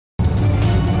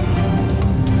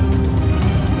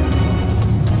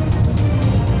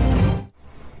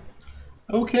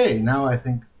Okay, now I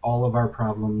think all of our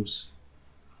problems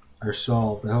are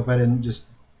solved. I hope I didn't just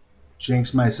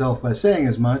jinx myself by saying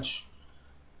as much,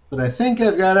 but I think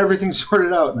I've got everything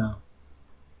sorted out now.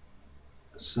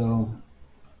 So,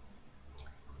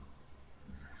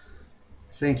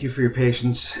 thank you for your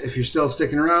patience. If you're still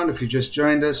sticking around, if you just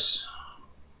joined us,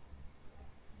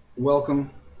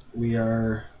 welcome. We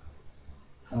are.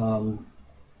 Um,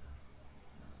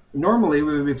 Normally,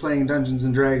 we would be playing Dungeons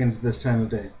and Dragons at this time of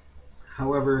day.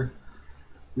 However,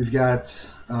 we've got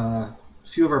a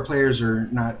few of our players are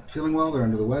not feeling well, they're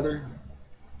under the weather.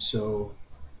 So,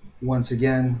 once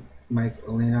again, Mike,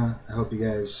 Alina, I hope you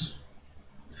guys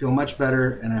feel much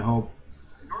better, and I hope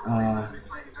that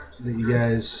you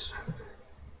guys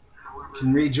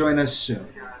can rejoin us soon.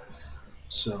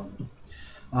 So,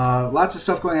 lots of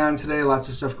stuff going on today, lots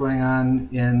of stuff going on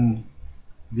in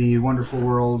the wonderful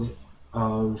world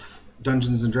of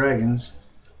Dungeons and Dragons.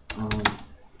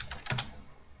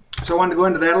 So I wanted to go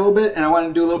into that a little bit, and I wanted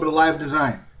to do a little bit of live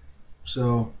design.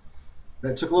 So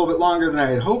that took a little bit longer than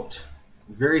I had hoped.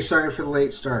 Very sorry for the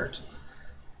late start.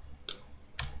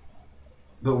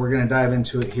 But we're going to dive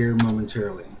into it here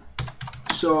momentarily.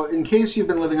 So in case you've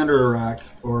been living under a rock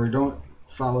or don't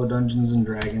follow Dungeons and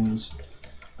Dragons,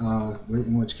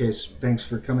 in which case, thanks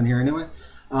for coming here anyway.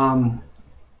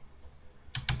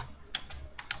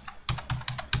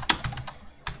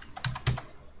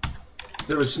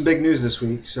 There was some big news this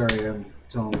week. Sorry, I'm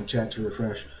telling the chat to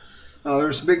refresh. There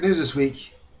was some big news this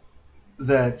week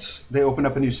that they opened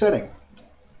up a new setting.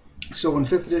 So when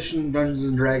 5th edition Dungeons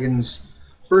and Dragons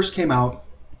first came out,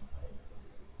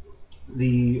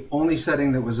 the only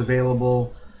setting that was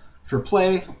available for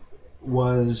play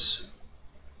was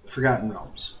Forgotten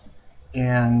Realms.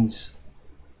 And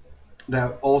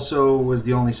that also was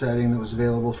the only setting that was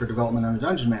available for development on the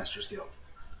Dungeon Masters Guild,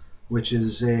 which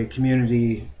is a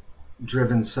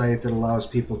community-driven site that allows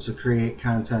people to create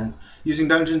content using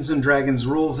Dungeons and Dragons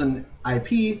rules and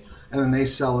IP, and then they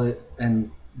sell it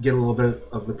and get a little bit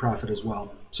of the profit as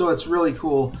well. So it's really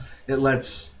cool. It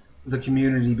lets the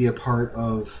community be a part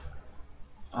of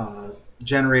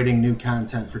generating new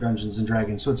content for Dungeons and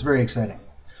Dragons. So it's very exciting.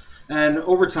 And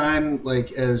over time,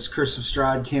 like as Curse of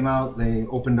Strahd came out, they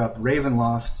opened up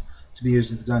Ravenloft to be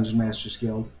used at the Dungeon Masters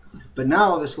Guild. But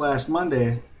now, this last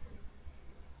Monday,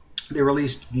 they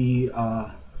released the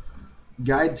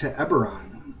Guide to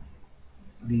Eberron.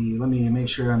 Let me make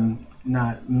sure I'm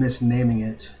not misnaming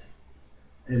it.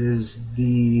 It is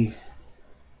the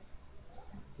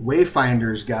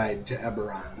Wayfinder's Guide to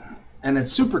Eberron. And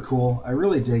it's super cool. I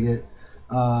really dig it.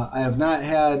 I have not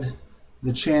had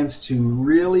the chance to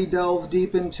really delve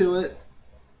deep into it,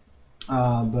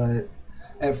 but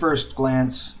at first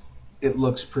glance, it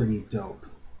looks pretty dope.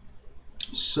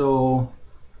 So,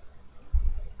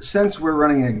 since we're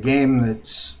running a game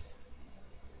that's,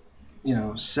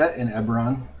 set in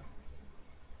Eberron,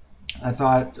 I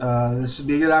thought this would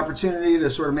be a good opportunity to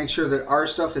sort of make sure that our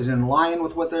stuff is in line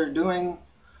with what they're doing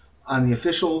on the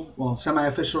official,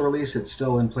 semi-official release. It's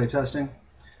still in playtesting.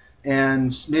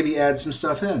 And maybe add some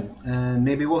stuff in. And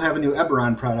maybe we'll have a new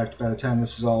Eberron product by the time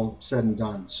this is all said and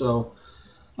done. So,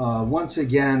 once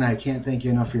again, I can't thank you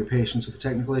enough for your patience with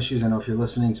technical issues. I know if you're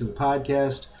listening to the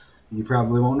podcast, you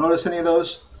probably won't notice any of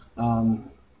those.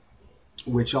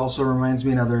 Which also reminds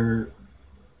me, another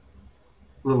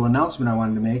little announcement I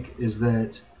wanted to make is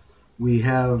that we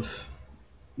have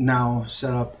now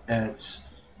set up at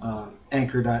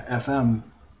Anchor.fm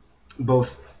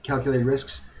both Calculated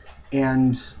Risks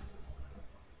and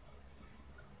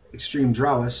Extreme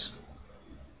Drawis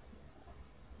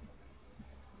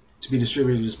to be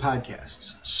distributed as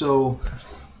podcasts. So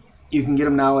you can get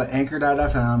them now at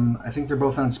Anchor.fm. I think they're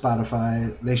both on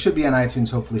Spotify. They should be on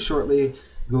iTunes hopefully shortly.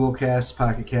 Google Cast,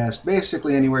 Pocket Cast,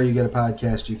 basically anywhere you get a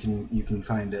podcast, you can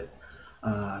find it.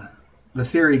 The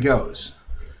theory goes,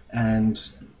 and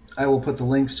I will put the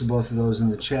links to both of those in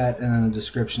the chat and in the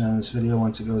description on this video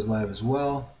once it goes live as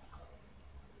well.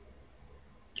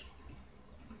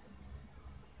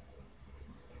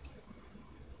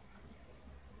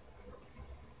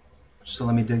 So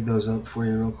let me dig those up for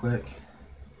you real quick.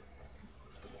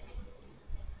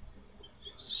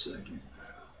 Just a second.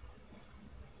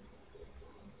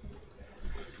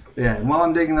 Yeah, and while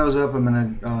I'm digging those up, I'm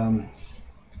going to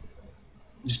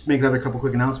just make another couple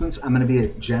quick announcements. I'm going to be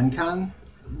at Gen Con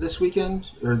this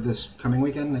weekend, or this coming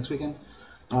weekend, next weekend,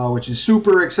 which is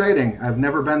super exciting. I've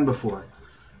never been before.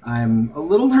 I'm a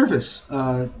little nervous,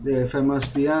 if I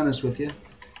must be honest with you,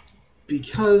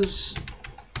 because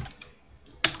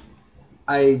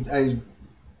I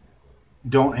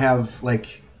don't have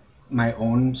like my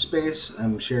own space.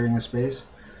 I'm sharing a space,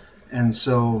 and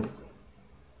so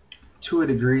to a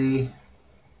degree,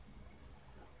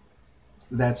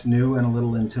 that's new and a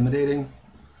little intimidating.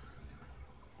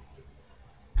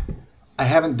 I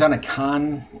haven't done a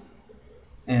con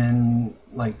in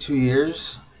like 2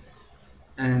 years,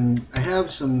 and I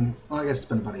have some. Well, I guess it's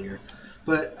been about a year,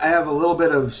 but I have a little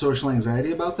bit of social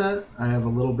anxiety about that. I have a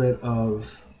little bit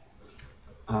of.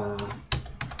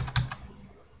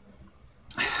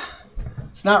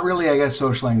 It's not really, I guess,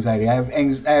 social anxiety. I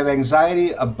have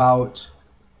anxiety about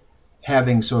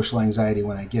having social anxiety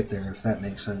when I get there, if that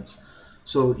makes sense.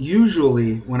 So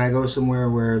usually, when I go somewhere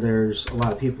where there's a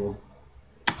lot of people,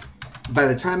 by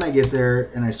the time I get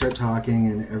there and I start talking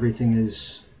and everything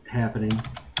is happening,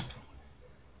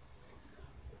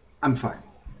 I'm fine.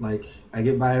 Like, I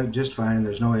get by just fine.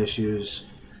 There's no issues.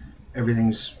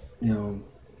 Everything's,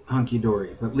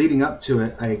 hunky-dory. But leading up to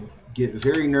it, I get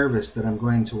very nervous that I'm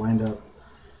going to wind up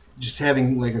just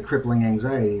having like a crippling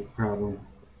anxiety problem.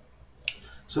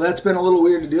 So that's been a little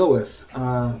weird to deal with.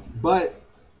 But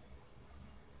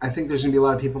I think there's going to be a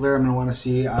lot of people there I'm going to want to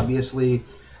see. Obviously,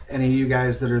 any of you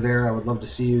guys that are there, I would love to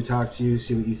see you, talk to you,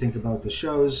 see what you think about the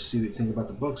shows, see what you think about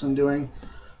the books I'm doing.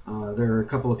 There are a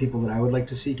couple of people that I would like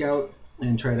to seek out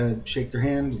and try to shake their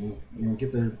hand and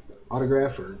get their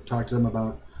autograph or talk to them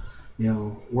about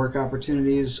work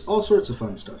opportunities, all sorts of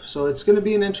fun stuff. So it's going to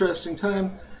be an interesting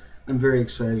time. I'm very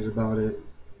excited about it,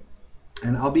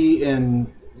 and I'll be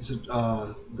in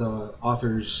the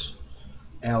author's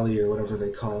alley or whatever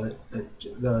they call it,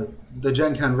 the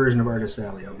Gen Con version of Artist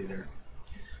Alley. I'll be there.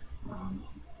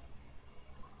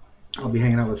 I'll be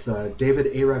hanging out with David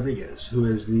A. Rodriguez, who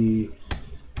is the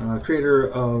creator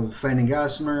of Finding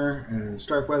Gossamer and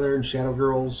Starkweather and Shadow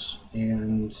Girls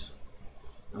and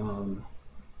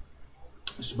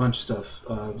just a bunch of stuff.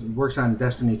 He works on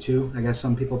Destiny 2. I guess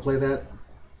some people play that.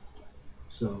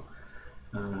 So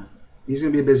he's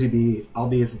going to be a busy bee. I'll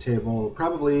be at the table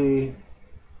probably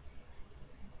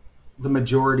the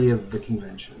majority of the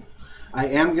convention. I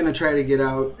am going to try to get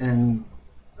out and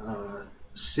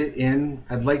sit in.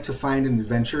 I'd like to find an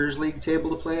Adventurers League table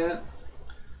to play at.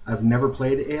 I've never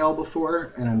played AL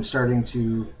before, and I'm starting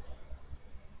to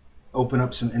open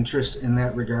up some interest in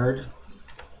that regard.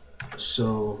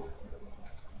 So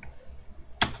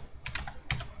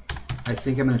I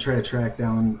think I'm going to try to track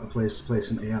down a place to play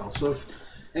some AL. So if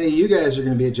any of you guys are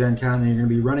going to be at Gen Con and you're going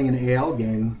to be running an AL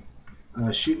game,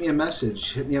 shoot me a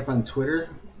message. Hit me up on Twitter.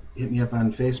 Hit me up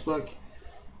on Facebook.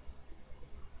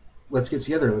 Let's get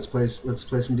together. Let's play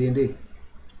some D&D.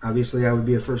 Obviously, I would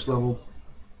be a first level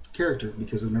character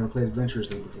because I've never played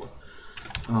Adventurers League before.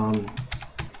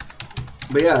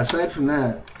 But yeah, aside from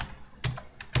that,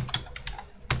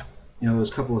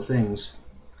 those couple of things,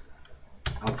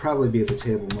 I'll probably be at the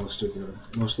table most of the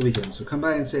weekend. So come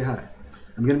by and say hi.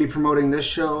 I'm going to be promoting this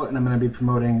show, and I'm going to be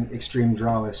promoting Extreme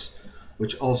Drawus,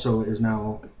 which also is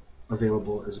now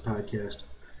available as a podcast.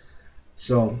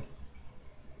 So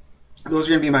those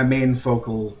are going to be my main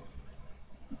focal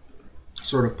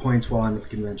sort of points while I'm at the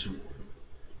convention.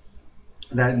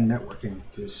 That and networking,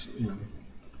 because you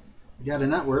got to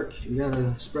network. You got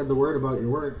to spread the word about your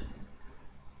work.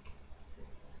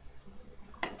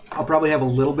 I'll probably have a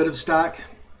little bit of stock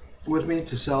with me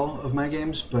to sell of my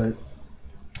games, but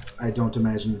I don't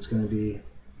imagine it's going to be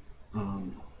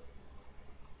an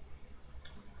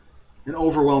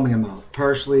overwhelming amount.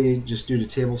 Partially just due to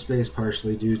table space,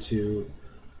 partially due to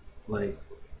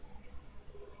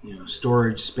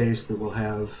storage space that we'll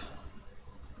have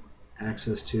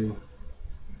access to.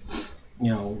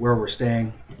 Where we're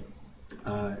staying.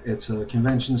 It's a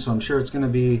convention, so I'm sure it's going to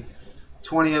be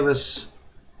 20 of us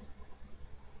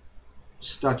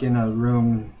stuck in a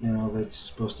room, that's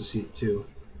supposed to seat 2.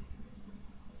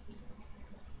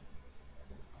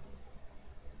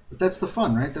 But that's the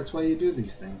fun, right? That's why you do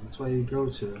these things. That's why you go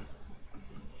to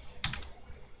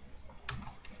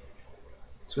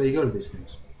these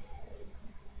things.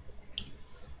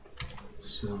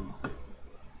 So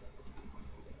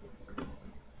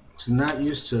I'm not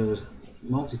used to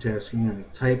multitasking. I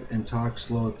type and talk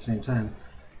slow at the same time.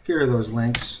 Here are those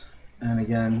links. And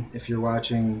again, if you're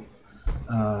watching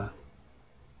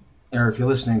or if you're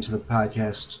listening to the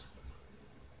podcast,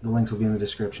 the links will be in the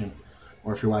description.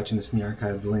 Or if you're watching this in the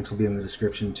archive, the links will be in the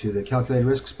description to the Calculated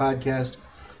Risks podcast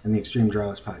and the Extreme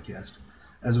Drawus podcast.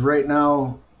 As of right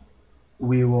now,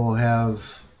 we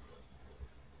have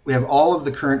all of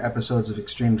the current episodes of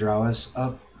Extreme Drawus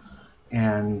up,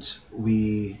 and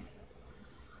we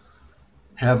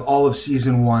have all of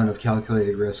season 1 of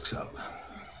Calculated Risks up.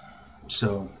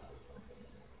 So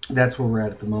that's where we're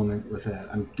at the moment with that.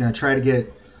 I'm going to try to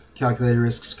get Calculated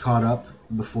Risks caught up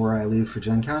before I leave for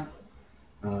Gen Con.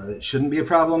 It shouldn't be a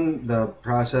problem. The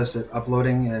process at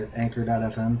uploading at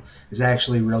anchor.fm is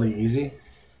actually really easy.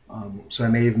 So I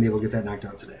may even be able to get that knocked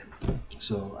out today.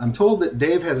 So I'm told that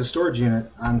Dave has a storage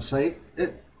unit on site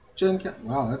at Gen Con.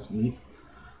 Wow, that's neat.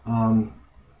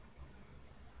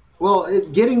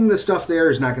 Getting the stuff there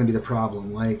is not going to be the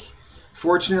problem. Like,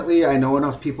 fortunately, I know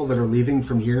enough people that are leaving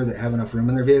from here that have enough room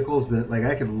in their vehicles that, like,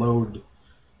 I could load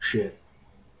shit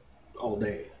all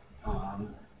day.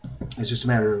 It's just a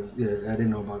matter of, I didn't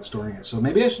know about storing it. So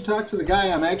maybe I should talk to the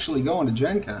guy I'm actually going to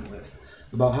Gen Con with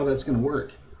about how that's going to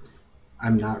work.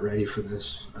 I'm not ready for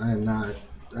this. I have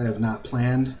not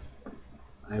planned.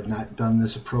 I have not done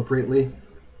this appropriately.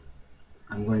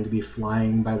 I'm going to be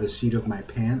flying by the seat of my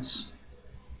pants.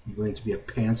 I'm going to be a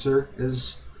pantser,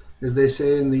 as they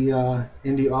say in the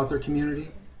indie author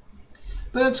community.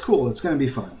 But that's cool. It's going to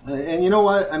be fun. And you know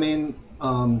what? I mean,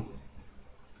 I'm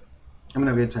going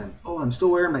to have a good time. Oh, I'm still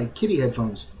wearing my kitty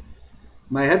headphones.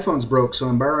 My headphones broke, so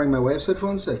I'm borrowing my wife's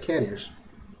headphones that have cat ears.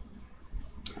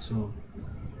 So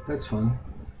that's fun.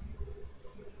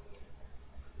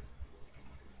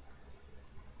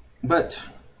 But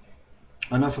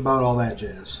enough about all that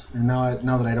jazz. And now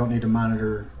that I don't need to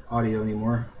monitor audio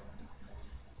anymore,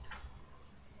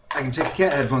 I can take the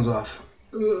cat headphones off.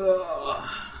 Ugh.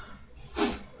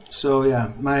 So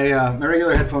yeah, my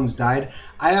regular headphones died.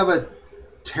 I have a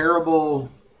terrible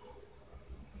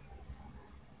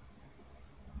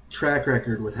track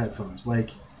record with headphones.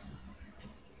 Like,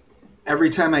 every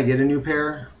time I get a new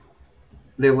pair,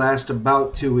 they last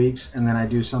about 2 weeks, and then I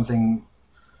do something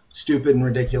stupid and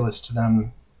ridiculous to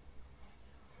them.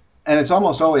 And it's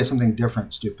almost always something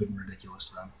different, stupid and ridiculous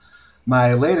to them.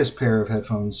 My latest pair of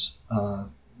headphones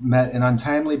met an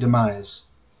untimely demise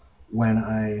when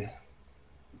I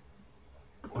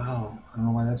don't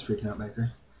know why that's freaking out back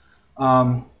there.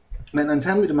 Met an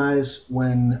untimely demise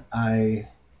when I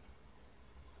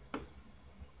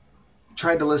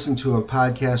tried to listen to a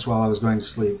podcast while I was going to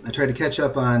sleep. I tried to catch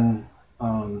up on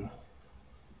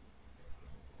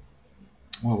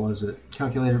what was it?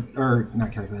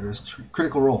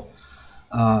 Critical Role.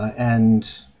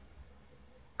 And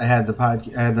I had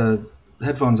the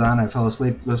headphones on. I fell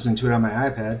asleep listening to it on my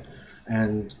iPad,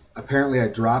 and apparently I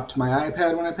dropped my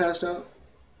iPad when I passed out,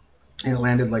 and it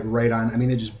landed like right on. I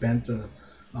mean, it just bent the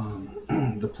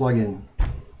plug-in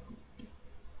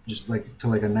just like to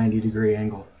like a 90-degree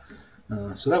angle.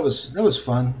 So that was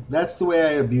fun. That's the way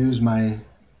I abuse my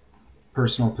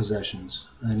personal possessions.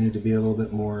 I need to be a little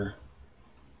bit more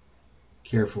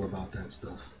careful about that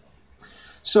stuff.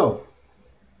 So,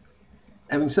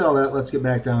 having said all that, let's get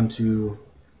back down to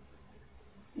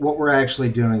what we're actually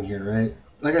doing here, right?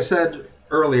 Like I said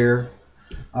earlier,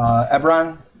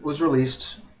 Eberron was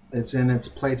released. It's in its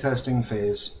playtesting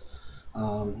phase.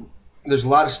 There's a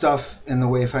lot of stuff in the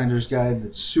Wayfinder's Guide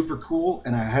that's super cool,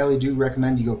 and I highly do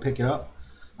recommend you go pick it up.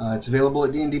 It's available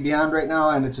at D&D Beyond right now,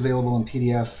 and it's available in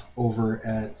PDF over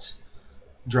at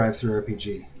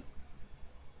DriveThruRPG.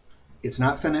 It's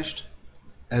not finished.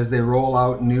 As they roll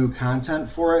out new content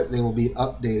for it, they will be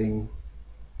updating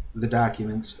the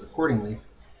documents accordingly.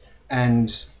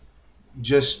 And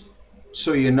just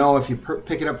so you know, if you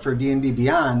pick it up for D&D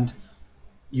Beyond,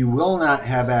 you will not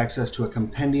have access to a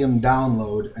compendium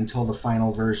download until the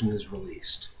final version is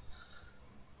released.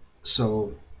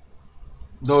 So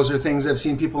those are things I've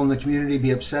seen people in the community be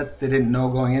upset they didn't know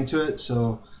going into it.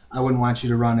 So I wouldn't want you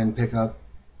to run and pick up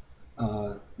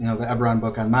the Eberron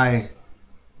book on my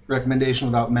recommendation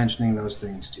without mentioning those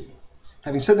things to you.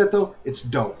 Having said that, though, it's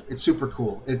dope. It's super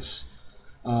cool. It's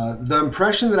the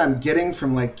impression that I'm getting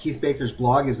from like Keith Baker's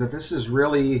blog is that this is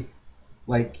really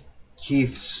like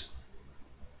Keith's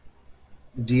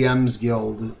DM's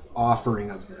Guild offering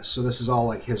of this. So this is all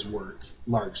like his work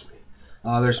largely.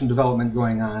 There's some development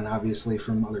going on, obviously,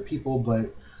 from other people,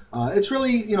 but it's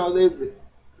really,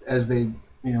 as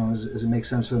it makes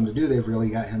sense for them to do, they've really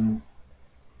got him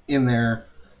in there,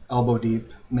 elbow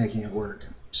deep, making it work.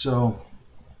 So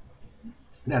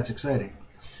that's exciting.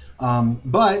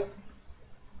 But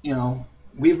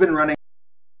we've been running,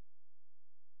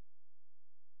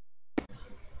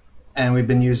 and we've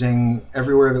been using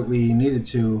everywhere that we needed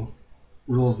to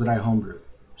rules that I homebrew.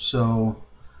 So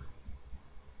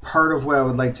part of what I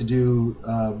would like to do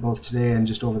both today and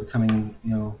just over the coming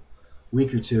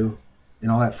week or two,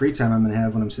 and all that free time I'm going to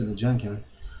have when I'm sitting at Gen Con,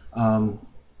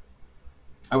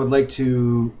 I would like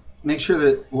to make sure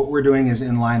that what we're doing is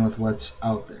in line with what's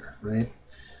out there, right?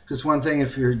 Because it's one thing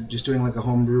if you're just doing like a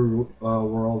homebrew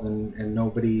world and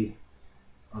nobody,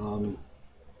 you're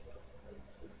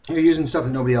using stuff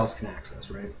that nobody else can access,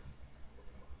 right?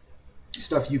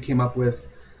 Stuff you came up with,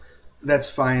 that's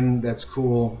fine, that's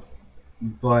cool,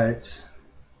 but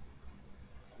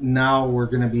now we're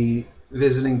going to be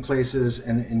visiting places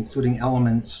and including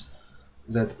elements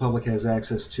that the public has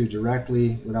access to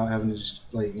directly without having to just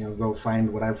like go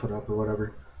find what I put up or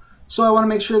whatever. So I want to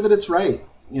make sure that it's right.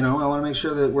 I want to make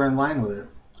sure that we're in line with it.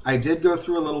 I did go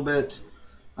through a little bit.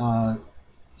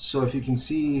 So if you can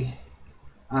see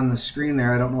on the screen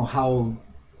there, I don't know how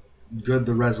good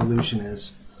the resolution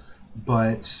is,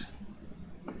 but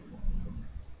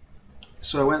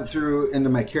so I went through into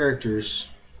my characters.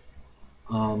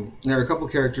 There are a couple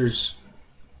characters.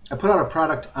 I put out a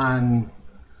product on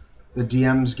the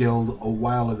DMs Guild a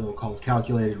while ago called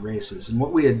Calculated Races, and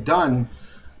what we had done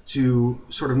to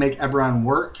sort of make Eberron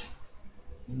work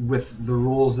with the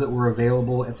rules that were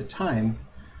available at the time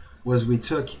was we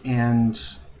took and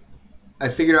I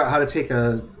figured out how to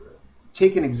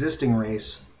take an existing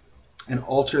race and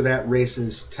alter that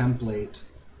race's template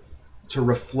to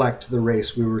reflect the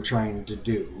race we were trying to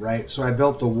do, right? So I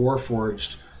built the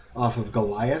Warforged off of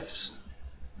Goliaths,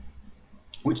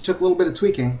 which took a little bit of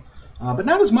tweaking, but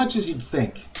not as much as you'd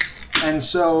think. And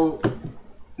so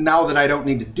now that I don't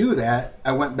need to do that,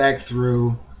 I went back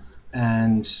through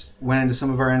and went into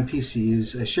some of our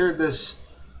NPCs. I shared this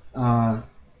on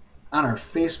our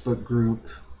Facebook group.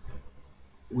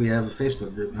 We have a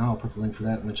Facebook group now. I'll put the link for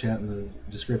that in the chat in the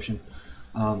description.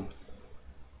 But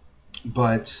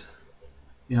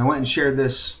I went and shared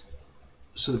this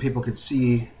so that people could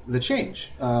see the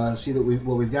change, see that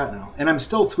what we've got now. And I'm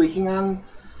still tweaking on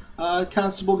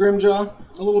Constable Grimjaw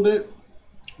a little bit.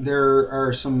 There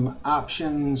are some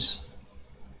options.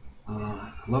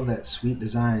 I love that sweet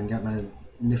design. Got my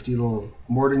nifty little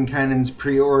Mordenkainen's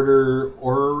pre-order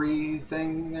orrery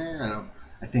thing there.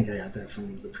 I think I got that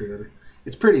from the pre-order.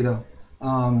 It's pretty though.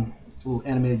 It's a little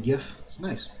animated GIF. It's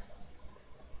nice.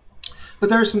 But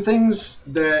there are some things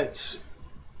that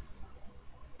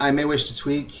I may wish to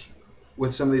tweak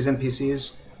with some of these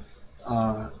NPCs.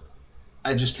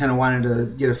 I just kind of wanted to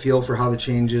get a feel for how the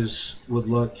changes would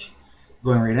look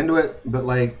going right into it. But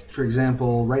like, for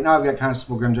example, right now I've got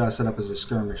Constable Grimjaw set up as a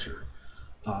skirmisher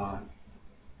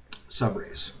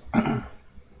subrace.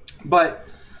 But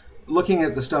looking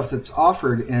at the stuff that's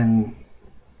offered in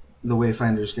the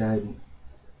Wayfinder's Guide,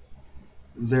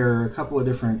 there are a couple of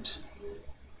different...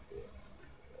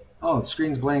 Oh, the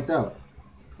screen's blanked out.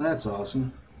 That's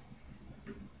awesome.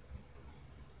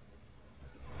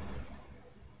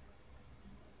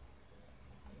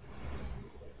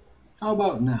 How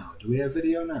about now? Do we have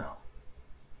video now?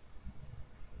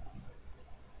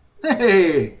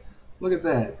 Hey! Look at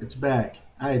that. It's back.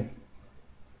 I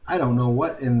don't know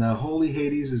what in the holy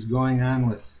Hades is going on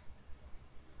with...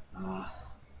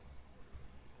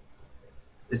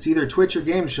 it's either Twitch or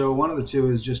Game Show. One of the two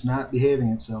is just not behaving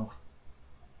itself.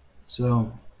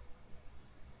 So,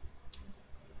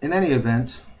 in any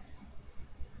event,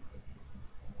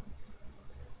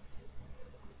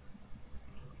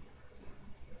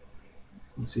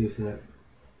 let's see if that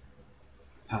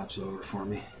pops over for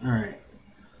me. All right.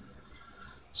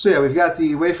 So yeah, we've got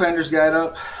the Wayfinder's Guide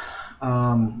up.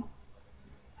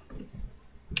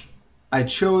 I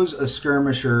chose a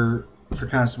skirmisher for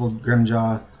Constable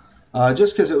Grimjaw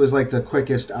just because it was like the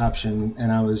quickest option,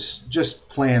 and I was just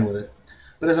playing with it.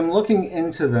 But as I'm looking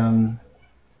into them,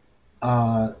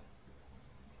 now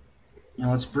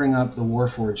let's bring up the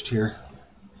Warforged here.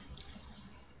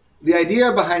 The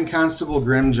idea behind Constable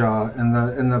Grimjaw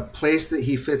and the place that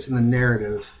he fits in the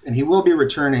narrative, and he will be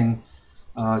returning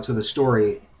to the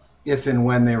story if and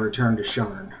when they return to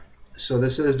Sharn. So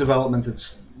this is development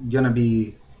that's going to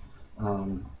be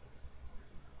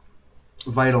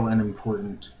vital and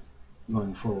important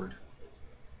going forward.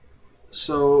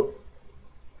 So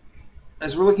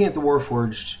as we're looking at the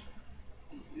Warforged,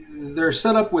 they're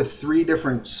set up with 3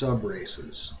 different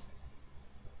sub-races,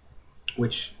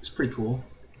 which is pretty cool.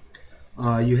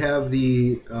 You have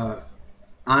the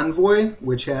Envoy,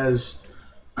 which has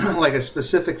like a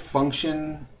specific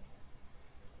function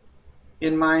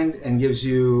in mind and gives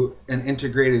you an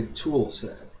integrated tool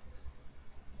set.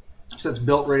 So it's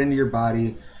built right into your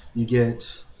body. You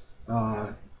get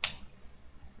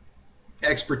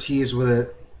expertise with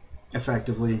it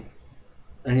effectively,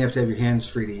 and you have to have your hands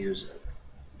free to use it.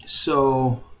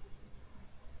 So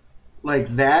like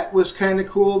that was kind of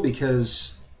cool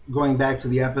because going back to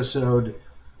the episodes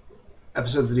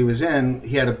that he was in,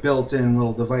 he had a built-in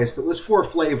little device that was for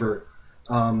flavor,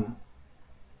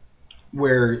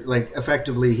 where like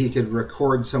effectively he could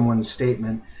record someone's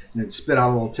statement and it'd spit out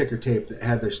a little ticker tape that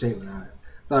had their statement on it.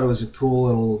 Thought it was a cool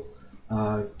little,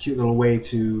 cute little way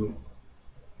to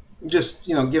just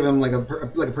give him like a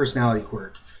personality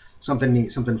quirk, something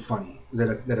neat, something funny that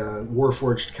a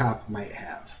Warforged cop might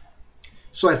have.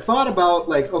 So I thought about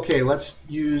like, okay, let's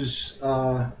use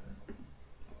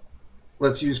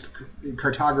let's use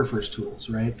cartographer's tools,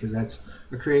 right? Because that's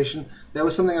a creation. That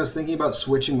was something I was thinking about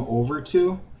switching over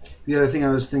to. The other thing I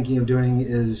was thinking of doing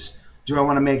is, do I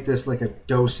want to make this like a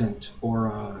docent or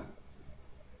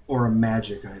a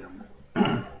magic item?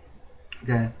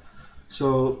 Okay,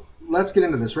 so let's get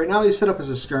into this. Right now he's set up as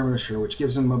a skirmisher, which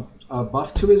gives him a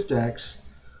buff to his dex,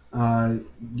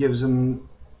 gives him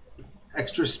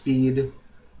extra speed,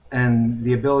 and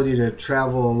the ability to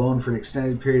travel alone for an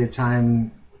extended period of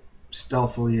time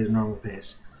stealthily at a normal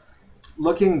pace.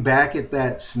 Looking back at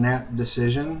that snap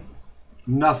decision,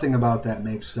 nothing about that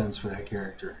makes sense for that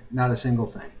character. Not a single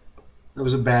thing. That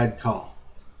was a bad call.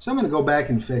 So I'm going to go back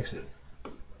and fix it.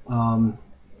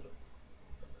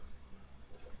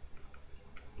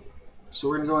 So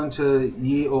we're going to go into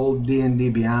Ye Old D&D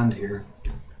Beyond here.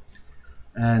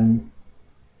 And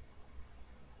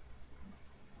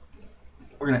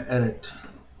we're going to edit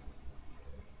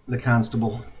the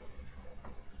constable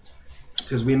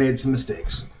because we made some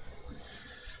mistakes.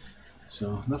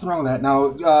 So nothing wrong with that. Now,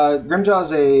 Grimjaw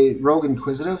is a rogue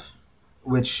inquisitive,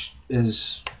 which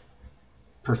is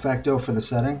perfecto for the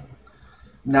setting.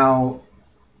 Now,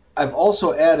 I've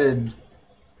also added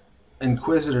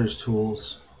inquisitive's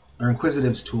tools,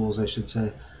 I should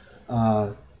say,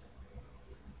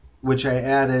 which I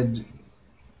added.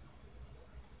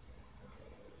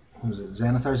 What was it?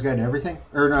 Xanathar's Guide to Everything?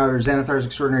 Or Xanathar's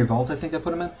Extraordinary Vault, I think I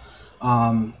put them in.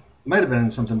 Might have been in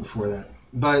something before that.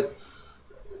 But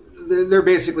they're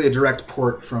basically a direct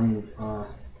port from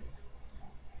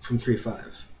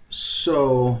 3.5.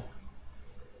 So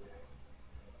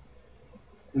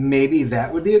maybe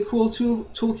that would be a cool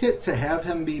toolkit to have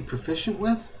him be proficient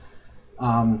with.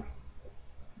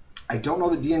 I don't know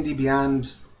that D&D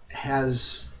Beyond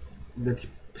has the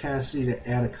capacity to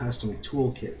add a custom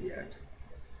toolkit yet.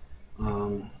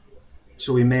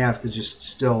 So we may have to just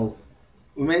still...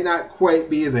 We may not quite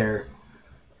be there,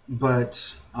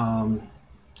 but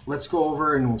let's go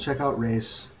over and we'll check out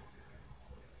race.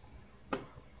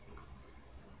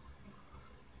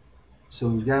 So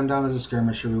we've got him down as a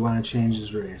skirmisher. We want to change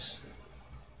his race.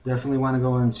 Definitely want to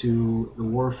go into the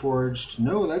Warforged.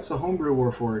 No, that's a homebrew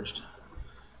Warforged.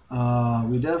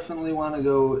 We definitely want to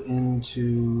go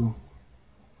into...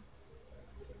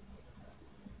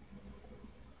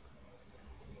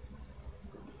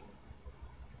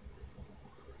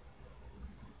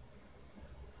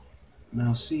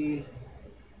 Now see,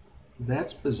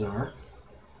 that's bizarre.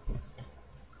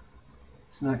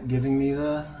 It's not giving me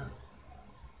the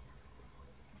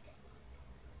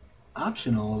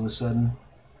option all of a sudden.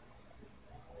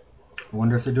 I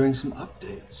wonder if they're doing some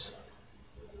updates.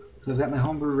 So I've got my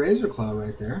homebrew Razorclaw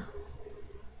right there,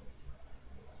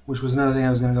 which was another thing I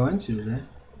was going to go into today.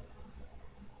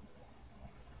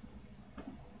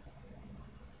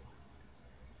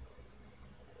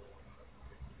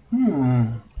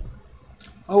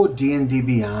 Oh, D&D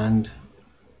Beyond.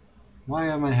 Why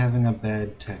am I having a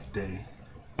bad tech day?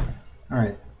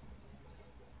 Alright.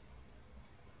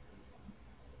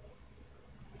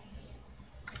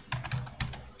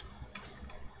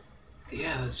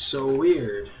 Yeah, that's so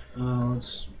weird.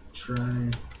 Let's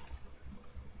try...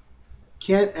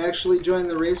 Can't actually join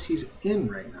the race he's in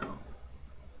right now.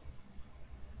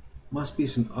 Must be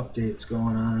some updates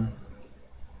going on.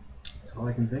 That's all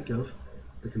I can think of.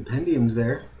 The compendium's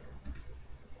there.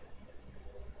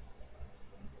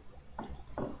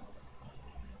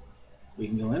 We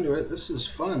can go into it. This is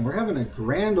fun. We're having a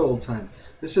grand old time.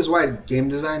 This is why game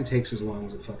design takes as long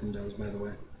as it fucking does, by the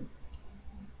way.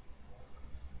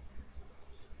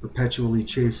 Perpetually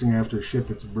chasing after shit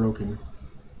that's broken.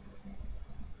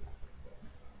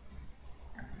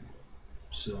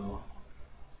 So...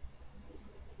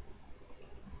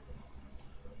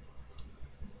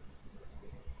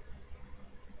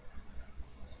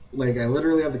 Like, I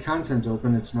literally have the content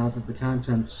open. It's not that the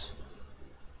content's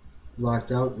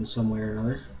locked out in some way or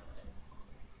another.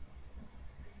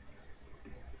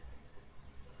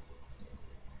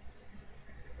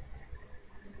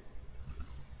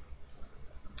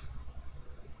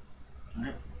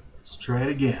 Alright, let's try it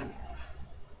again.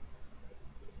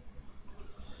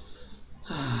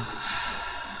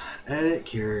 Edit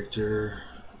character.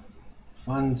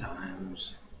 Fun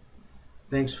times.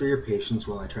 Thanks for your patience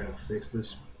while I try to fix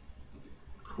this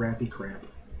crappy crap.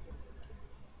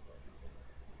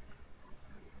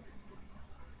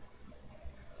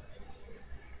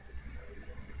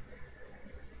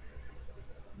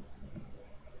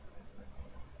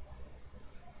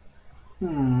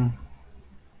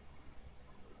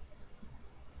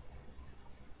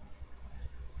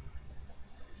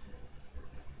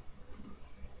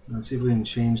 Let's see if we can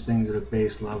change things at a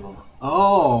base level.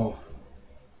 Oh!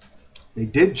 They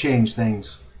did change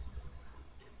things.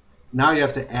 Now you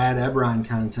have to add Eberron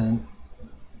content.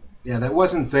 Yeah, that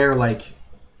wasn't there like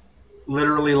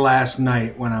literally last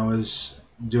night when I was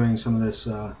doing some of this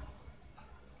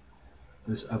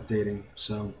this updating.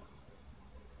 So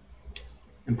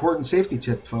important safety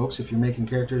tip, folks: if you're making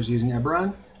characters using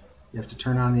Eberron, you have to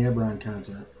turn on the Eberron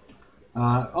content.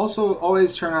 Also,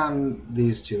 always turn on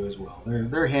these two as well.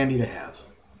 They're handy to have.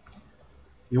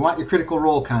 You want your Critical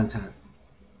Role content.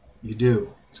 You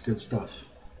do. It's good stuff.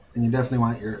 And you definitely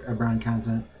want your Eberron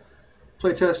content.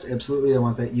 Playtest, absolutely. I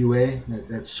want that UA,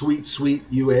 that sweet, sweet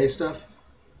UA stuff.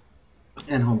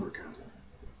 And homebrew content.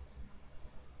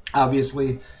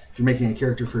 Obviously, if you're making a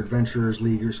character for Adventurers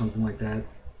League or something like that,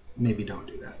 maybe don't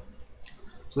do that.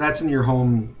 So that's in your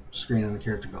home screen on the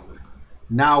character builder.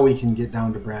 Now we can get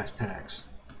down to brass tacks.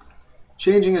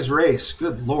 Changing his race.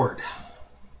 Good lord.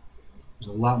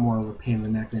 There's a lot more of a pain in the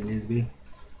neck than it needed to be.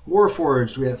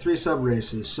 Warforged, we had 3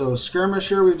 sub-races. So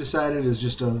Skirmisher, we've decided, is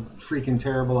just a freaking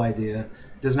terrible idea.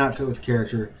 Does not fit with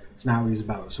character. It's not what he's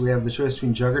about. So we have the choice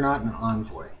between Juggernaut and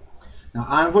Envoy. Now,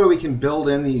 Envoy, we can build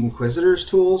in the Inquisitor's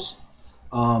tools,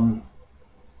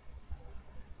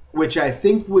 which I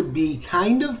think would be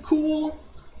kind of cool,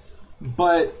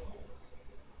 but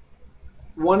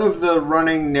one of the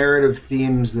running narrative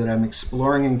themes that I'm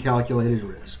exploring in Calculated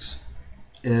Risks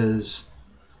is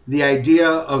the idea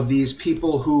of these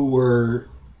people who were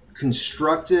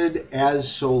constructed as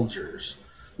soldiers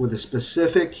with a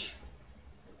specific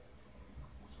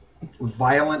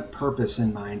violent purpose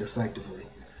in mind, effectively.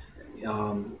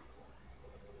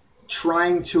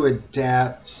 Trying to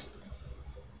adapt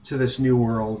to this new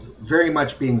world, very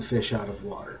much being fish out of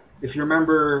water. If you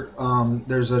remember,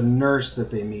 there's a nurse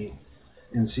that they meet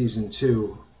in season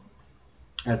 2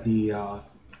 at the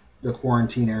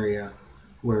quarantine area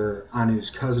where Anu's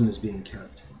cousin is being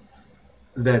kept.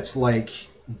 That's like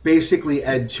basically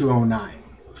Ed 209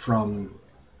 from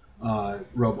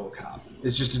RoboCop.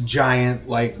 It's just a giant,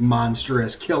 like,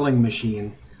 monstrous killing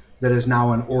machine that is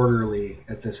now an orderly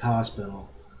at this hospital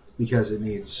because it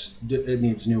needs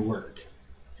new work.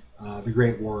 The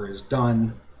Great War is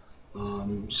done,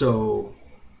 so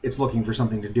it's looking for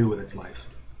something to do with its life.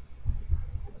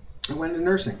 It went into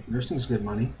nursing. Nursing's good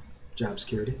money, job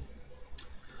security.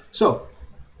 So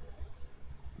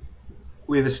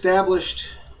we've established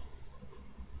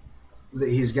that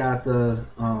he's got the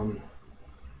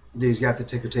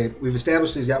ticker tape. We've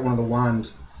established that he's got one of the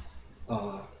wand,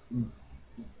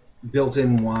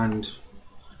 built-in wand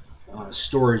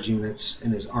storage units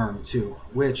in his arm too.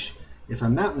 Which, if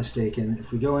I'm not mistaken,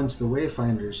 if we go into the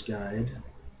Wayfinder's Guide,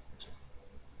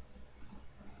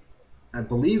 I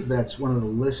believe that's one of the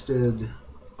listed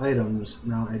items.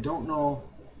 Now, I don't know.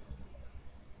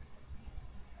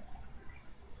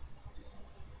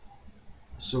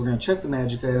 So we're going to check the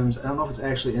magic items. I don't know if it's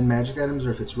actually in magic items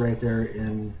or if it's right there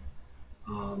in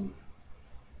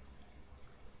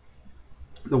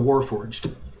the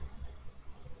Warforged.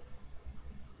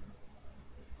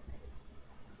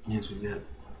 Yes, we've got.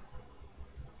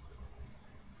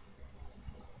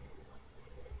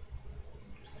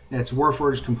 Yeah, it's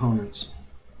Warforged components.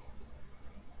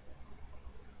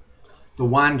 The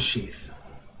wand sheath.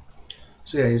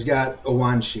 So yeah, he's got a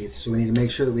wand sheath. So we need to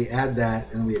make sure that we add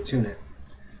that and we attune it.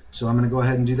 So I'm going to go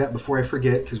ahead and do that before I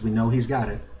forget because we know he's got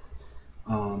it.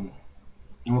 And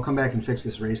we'll come back and fix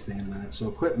this race thing in a minute. So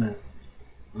equipment.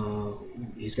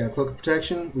 He's got a Cloak of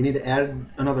Protection. We need to add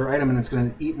another item and it's going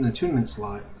to eat an attunement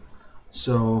slot.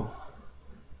 So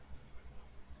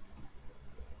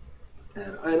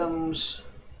add items.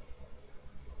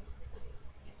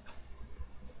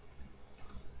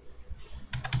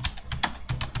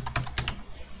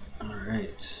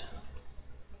 Alright.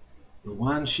 The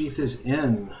wand sheath is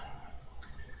in.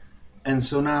 And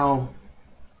so now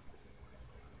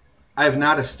I have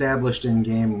not established in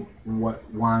game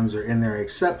what wands are in there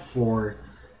except for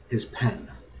his pen.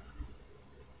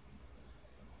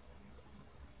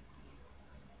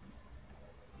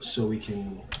 So we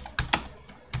can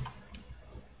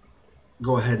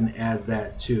go ahead and add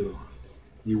that too.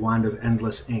 The Wand of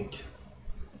Endless Ink.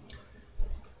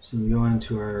 So we go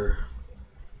into our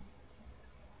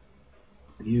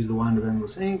use the Wand of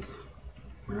Endless Ink.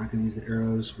 We're not going to use the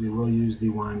arrows. We will use the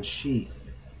wand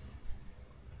sheath.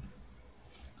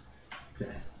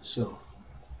 Okay, so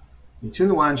we tune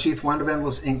the wand sheath. Wand of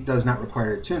Endless Ink does not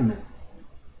require attunement.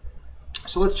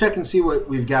 So let's check and see what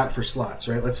we've got for slots,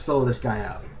 right? Let's fill this guy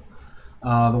out.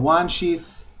 The wand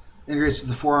sheath integrates to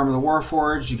the forearm of the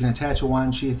Warforged. You can attach a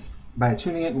wand sheath by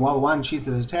attuning it, and while the wand sheath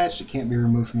is attached, it can't be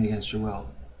removed from you against your will.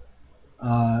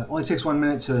 It only takes 1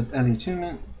 minute to end the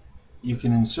attunement. You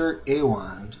can insert a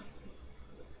wand.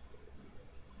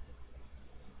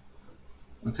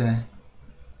 Okay.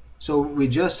 So we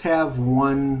just have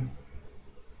one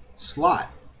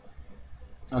slot,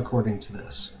 according to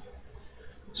this.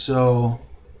 So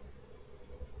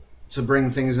to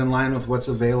bring things in line with what's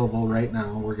available right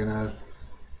now, we're going to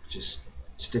just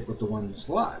stick with the one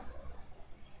slot.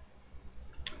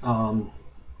 And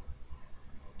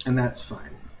that's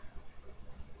fine.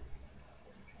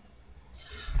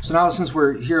 So now, since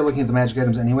we're here looking at the magic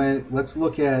items anyway, let's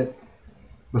look at,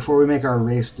 before we make our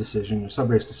race decision, or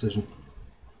sub-race decision,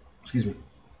 excuse me,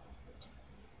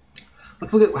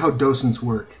 let's look at how docents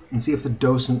work and see if the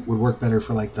docent would work better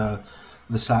for like the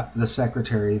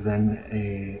secretary than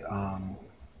a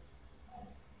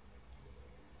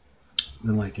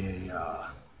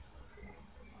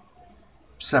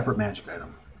separate magic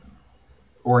item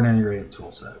or an integrated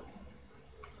tool set.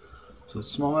 So it's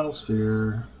small metal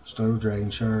sphere, start with dragon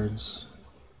shards,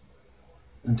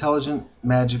 intelligent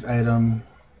magic item.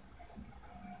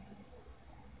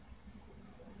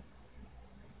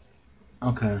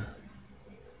 Okay.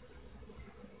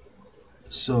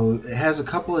 So it has a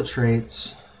couple of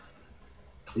traits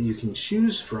that you can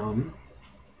choose from.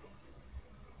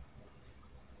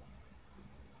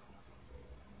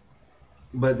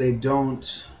 But they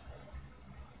aren't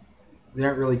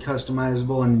really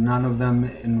customizable, and none of them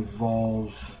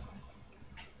involve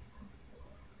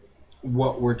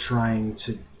what we're trying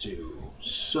to do.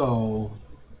 So,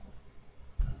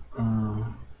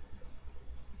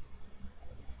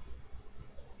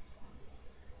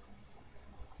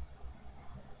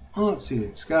 let's see,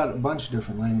 it's got a bunch of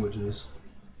different languages.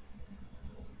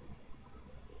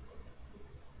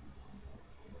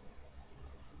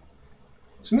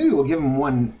 So maybe we'll give him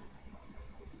one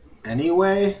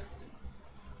anyway,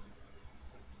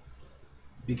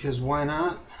 because why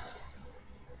not?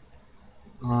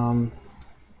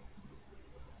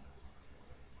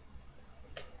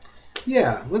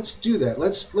 Yeah, let's do that.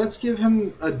 Let's give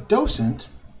him a docent.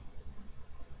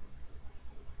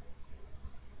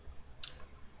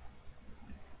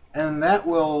 And that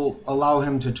will allow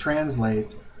him to translate,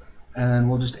 and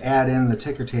we'll just add in the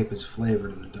ticker tape as flavor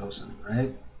to the docent,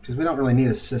 right? Because we don't really need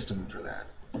a system for that.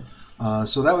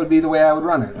 So that would be the way I would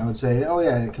run it. I would say, oh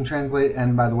yeah, it can translate,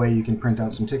 and by the way, you can print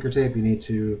out some ticker tape. You need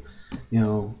to,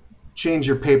 change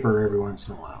your paper every once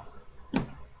in a while.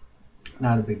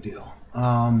 Not a big deal.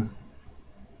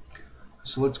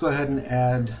 So let's go ahead and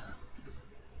add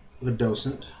the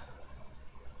docent.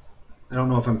 I don't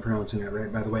know if I'm pronouncing that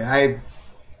right, by the way.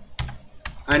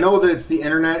 I know that it's the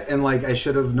internet, and I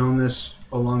should have known this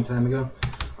a long time ago.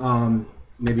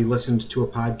 Maybe listened to a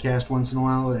podcast once in a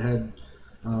while that had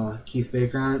Keith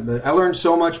Baker on it. But I learned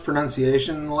so much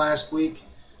pronunciation in the last week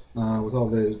with all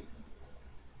the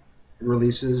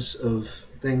releases of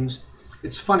things.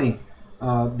 It's funny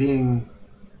being...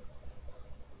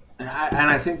 And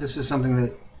I think this is something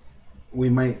that we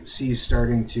might see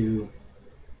starting to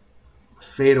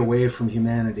fade away from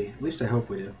humanity. At least I hope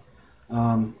we do.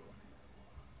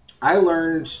 I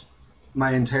learned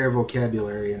my entire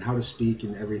vocabulary and how to speak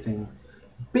and everything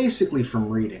basically from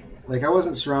reading. I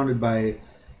wasn't surrounded by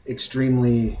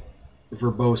extremely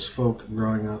verbose folk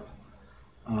growing up.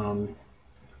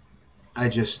 I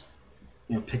just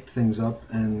picked things up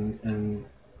and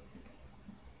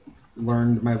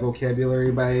learned my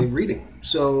vocabulary by reading.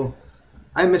 So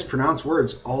I mispronounce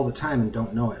words all the time and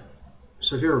don't know it.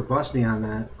 So if you ever bust me on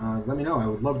that, let me know. I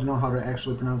would love to know how to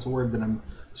actually pronounce a word that I'm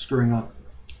screwing up.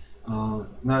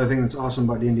 Another thing that's awesome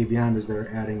about D&D Beyond is they're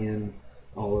adding in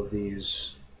all of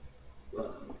these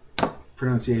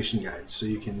pronunciation guides. So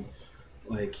you can,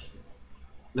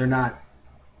 they're not,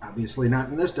 obviously not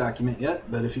in this document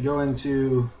yet, but if you go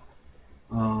into,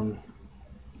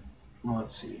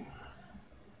 let's see.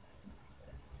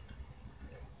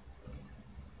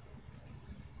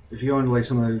 If you go into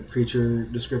some of the creature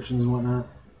descriptions and whatnot,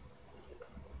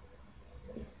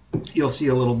 you'll see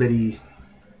a little bitty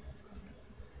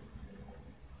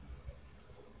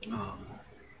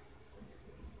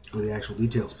go to the actual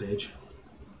details page.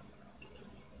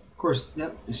 Of course,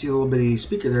 yep, you see a little bitty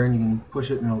speaker there, and you can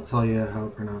push it and it'll tell you how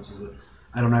it pronounces it.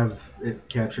 I don't have it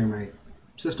capturing my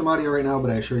system audio right now, but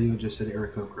I assure you it just said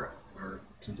Aarakocra or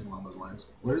something along those lines.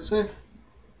 What did it say?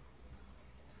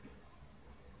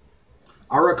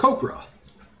 Aarakocra.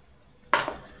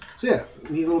 So yeah,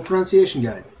 neat little pronunciation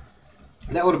guide.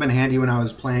 That would have been handy when I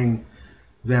was playing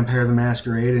Vampire the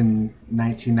Masquerade in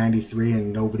 1993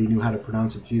 and nobody knew how to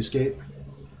pronounce obfuscate.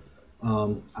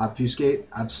 Obfuscate.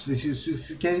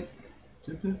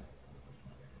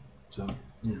 So,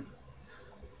 yeah.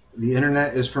 The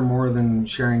internet is for more than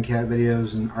sharing cat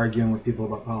videos and arguing with people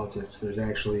about politics. There's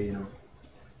actually,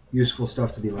 useful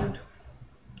stuff to be learned.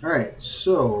 All right,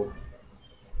 so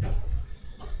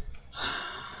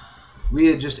We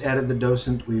had just added the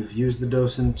docent. We've used the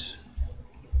docent.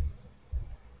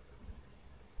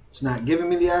 It's not giving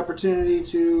me the opportunity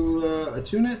to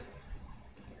attune it.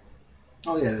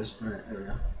 Oh, yeah, it is. All right, there we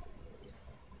go.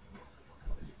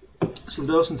 So the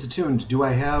docent's attuned. Do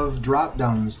I have drop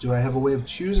downs? Do I have a way of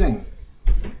choosing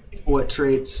what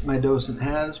traits my docent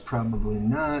has? Probably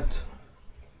not.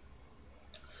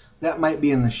 That might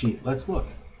be in the sheet. Let's look.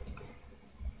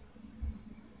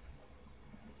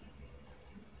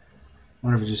 I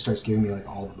wonder if it just starts giving me like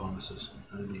all the bonuses.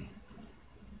 That'd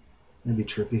be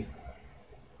trippy.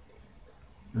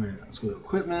 All right, let's go to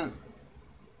equipment,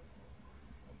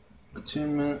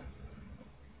 attunement,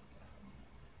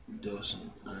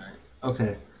 docent. All right,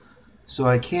 okay. So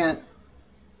I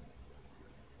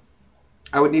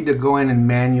would need to go in and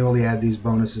manually add these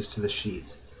bonuses to the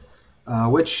sheet,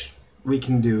 which we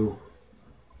can do.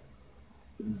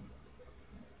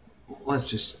 Let's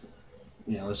just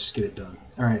get it done.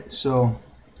 All right, so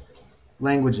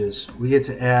languages. We get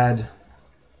to add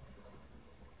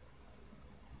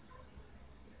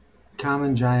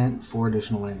common, giant, 4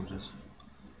 additional languages.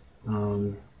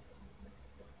 All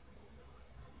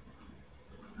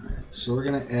right, so we're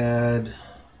going to add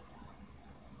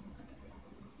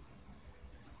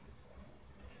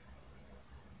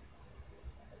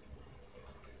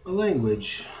a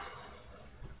language.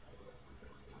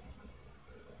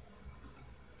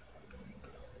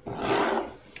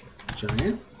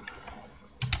 Giant.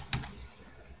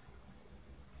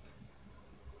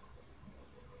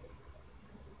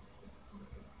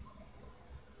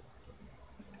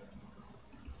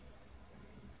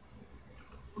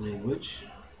 Language.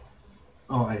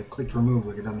 Oh, I clicked remove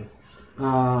like a dummy.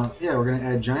 Yeah, we're going to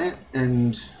add giant,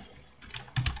 and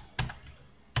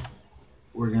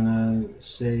we're going to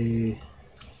say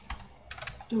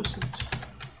docent.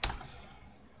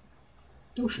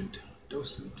 Docent.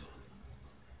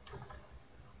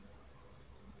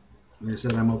 Like I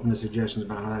said, I'm open to suggestions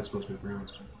about how that's supposed to be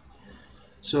pronounced.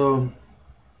 So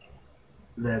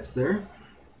that's there.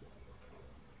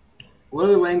 What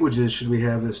other languages should we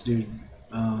have this dude?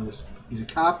 He's a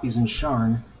cop. He's in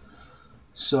Sharn.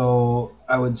 So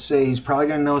I would say he's probably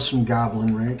going to know some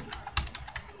Goblin, right?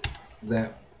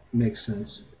 That makes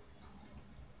sense.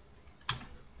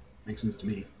 Makes sense to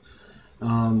me.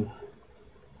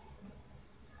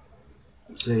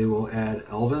 Say we'll add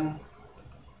Elven,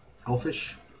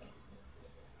 Elfish.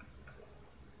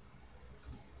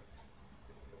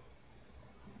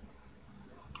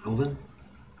 Elven.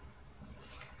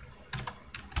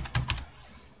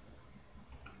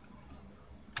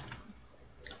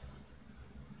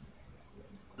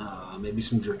 Maybe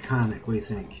some Draconic. What do you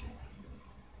think?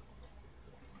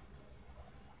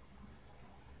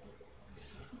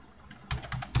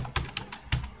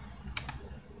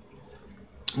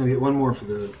 I'll get one more for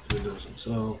the docent.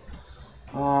 So,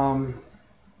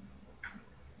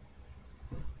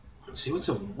 let's see.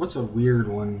 What's a weird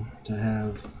one to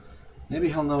have? Maybe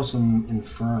he'll know some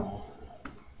Infernal.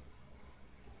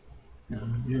 Yeah,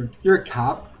 you're a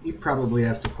cop. You probably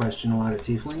have to question a lot of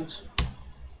tieflings.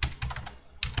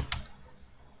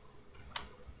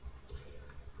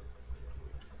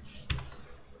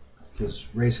 Because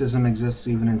racism exists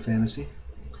even in fantasy.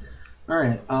 All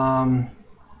right.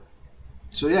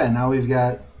 So yeah, now we've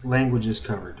got languages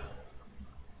covered.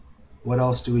 What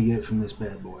else do we get from this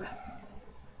bad boy?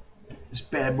 This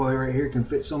bad boy right here can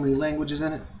fit so many languages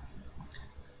in it.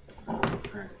 All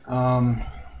right.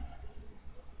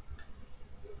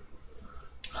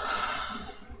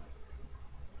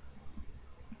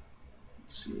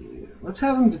 Let's see. Let's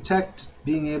have him detect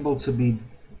being able to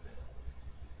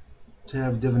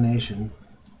have divination.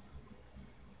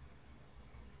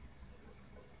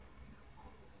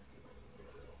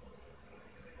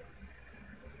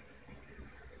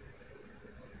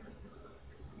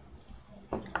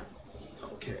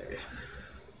 Okay.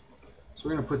 So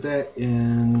we're going to put that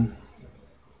in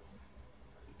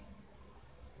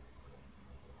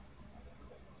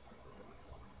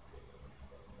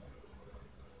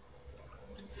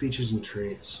features and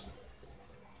traits.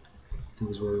 I think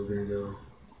is where we're going to go.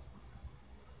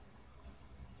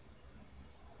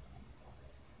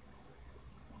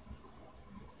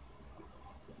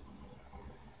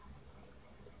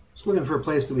 Just looking for a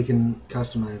place that we can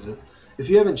customize it. If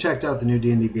you haven't checked out the new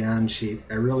D&D Beyond sheet,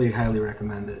 I really highly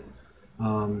recommend it.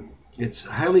 It's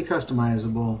highly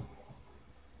customizable.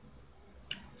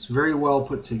 It's very well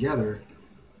put together.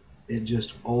 It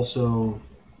just also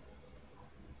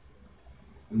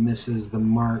misses the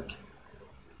mark.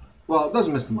 Well, it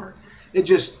doesn't miss the mark.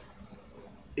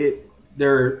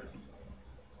 There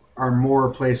are more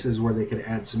places where they could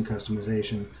add some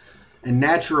customization. And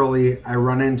naturally, I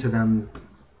run into them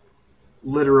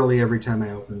literally every time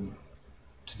I open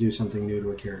to do something new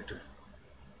to a character.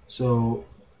 So,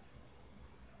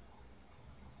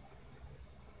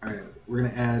 all right, we're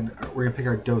gonna pick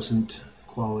our docent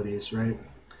qualities, right?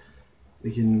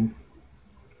 We can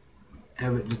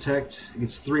have it detect. It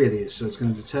gets 3 of these, so it's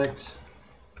going to detect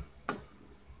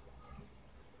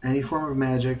any form of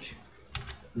magic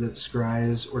that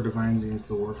scries or divines against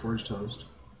the Warforged host.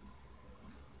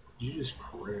 Did you just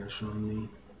crash on me?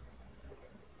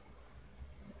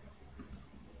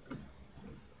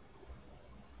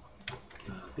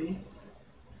 Copy.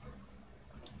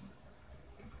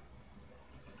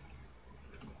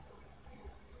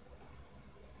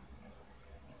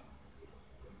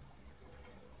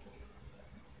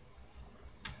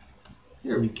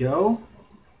 There we go.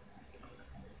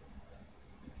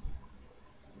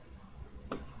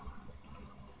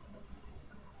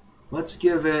 Let's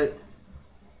give it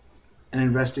an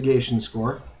investigation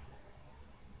score.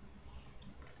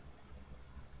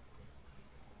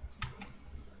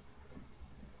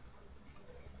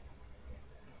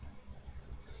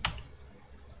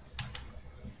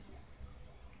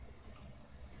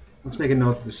 Let's make a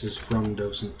note that this is from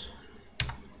Docent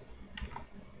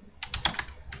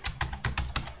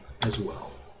as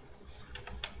well.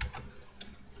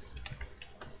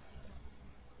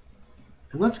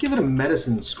 And let's give it a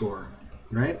medicine score,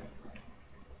 right?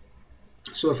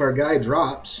 So if our guy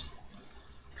drops,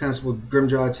 Constable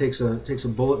Grimjaw takes a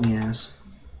bullet in the ass,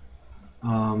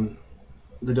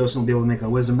 the docent will be able to make a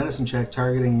wisdom medicine check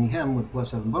targeting him with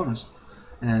 +7 bonus.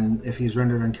 And if he's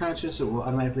rendered unconscious, it will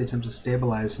automatically attempt to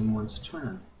stabilize him once a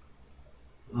turn.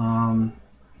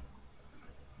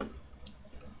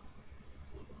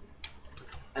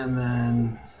 And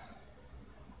then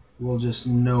we'll just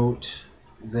note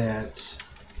that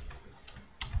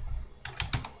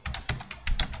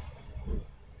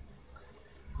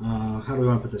how do we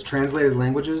want to put this? Translated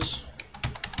languages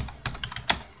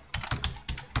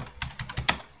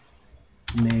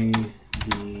may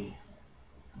be,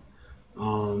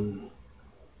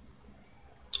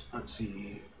 let's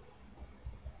see,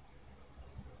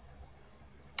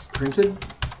 printed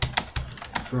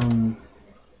from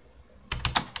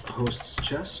the host's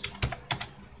chest.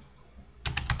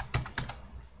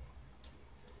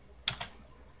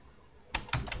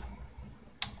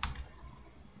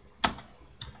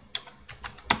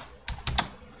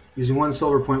 Using 1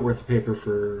 silver point worth of paper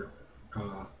for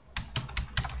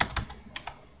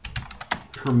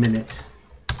per minute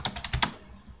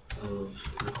of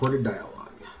recorded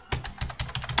dialogue.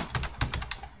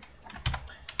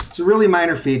 It's a really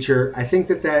minor feature. I think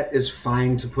that is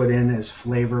fine to put in as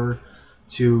flavor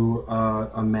to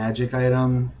a magic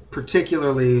item,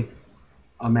 particularly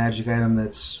a magic item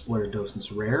that's what a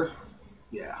docent's rare.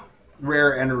 Yeah,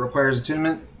 rare, and it requires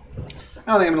attunement.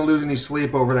 I don't think I'm going to lose any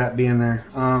sleep over that being there.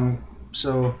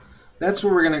 So that's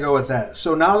where we're going to go with that.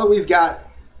 So now that we've got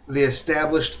the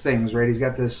established things, right? He's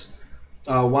got this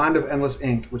Wand of Endless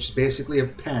Ink, which is basically a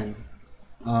pen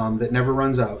that never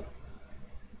runs out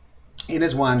in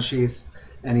his wand sheath.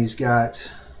 And he's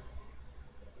got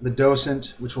the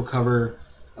Docent, which will cover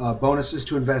bonuses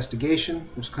to investigation,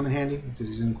 which will come in handy because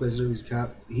he's an Inquisitor, he's a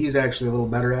cop. He's actually a little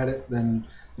better at it than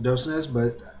the Docent is,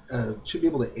 but should be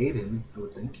able to aid him, I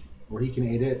would think. Or he can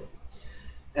aid it.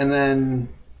 And then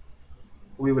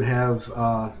we would have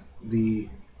the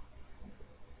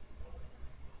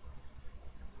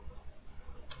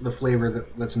flavor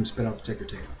that lets him spit out the ticker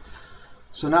tape.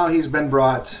 So now he's been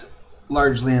brought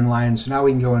largely in line. So now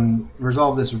we can go and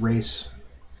resolve this race,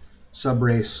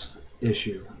 sub-race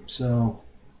issue. So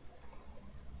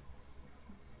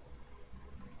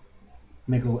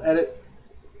make a little edit.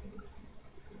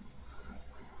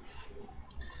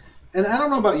 And I don't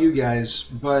know about you guys,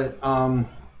 but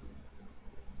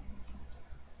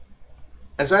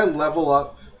as I level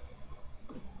up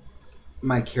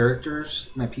my characters,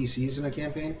 my PCs in a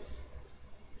campaign,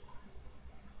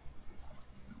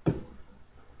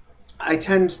 I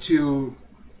tend to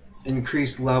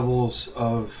increase levels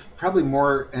of probably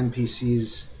more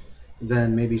NPCs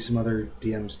than maybe some other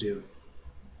DMs do.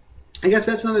 I guess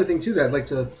that's another thing too that I'd like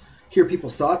to hear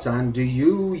people's thoughts on. Do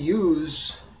you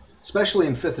use, especially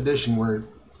in 5th edition where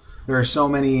there are so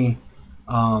many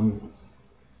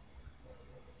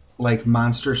like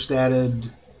monster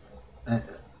statted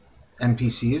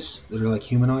NPCs that are like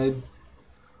humanoid,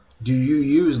 do you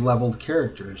use leveled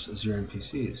characters as your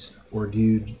NPCs, or do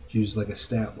you use like a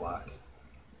stat block?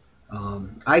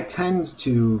 I tend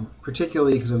to,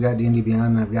 particularly because I've got D&D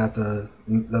Beyond and I've got the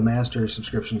Master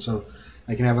subscription, so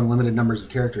I can have unlimited numbers of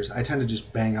characters. I tend to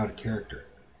just bang out a character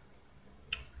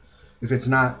if it's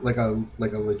not like a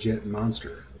legit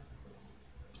monster.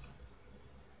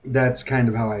 that's kind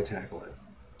of how I tackle it.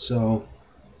 So,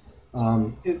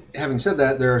 having said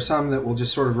that, there are some that will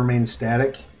just sort of remain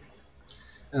static,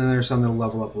 and then there are some that will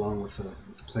level up along with the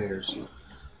players.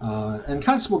 And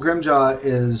Constable Grimjaw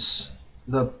is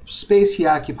the space he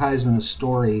occupies in the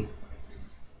story.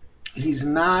 He's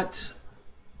not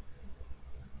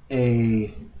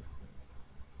a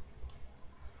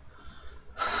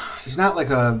he's not like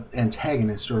a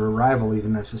antagonist or a rival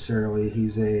even necessarily.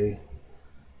 He's a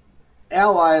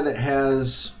ally that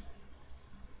has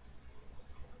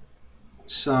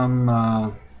some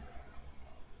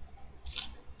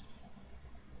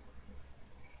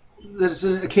that's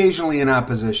occasionally in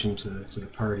opposition to the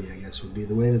party, I guess would be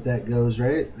the way that goes,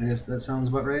 right? I guess that sounds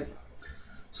about right.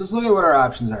 So let's look at what our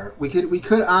options are. We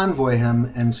could envoy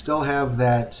him and still have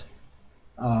that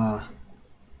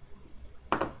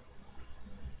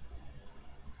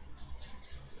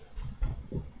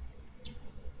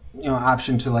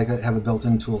option to like have a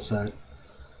built-in tool set,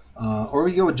 or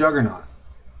we go with Juggernaut.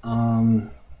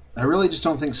 I really just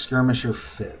don't think Skirmisher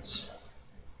fits.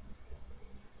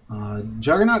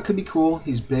 Juggernaut could be cool.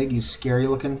 He's big. He's scary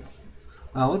looking.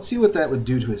 Let's see what that would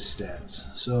do to his stats.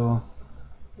 So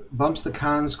bumps the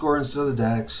con score instead of the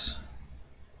dex.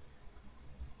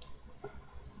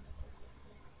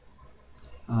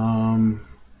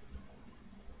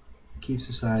 Keeps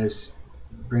the size.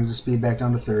 Brings the speed back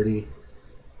down to 30.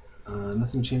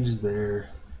 Nothing changes there.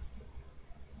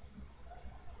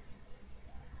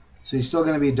 So he's still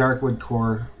going to be Darkwood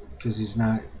core because he's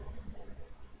not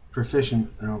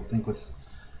proficient, I don't think, with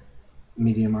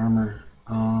medium armor.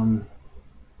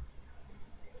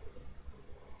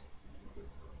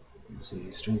 Let's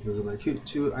see, strength was about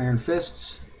 2 iron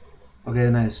fists. Okay,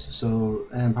 nice. So,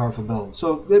 and powerful build.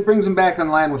 So it brings him back in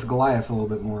line with Goliath a little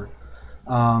bit more.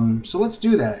 So let's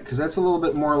do that because that's a little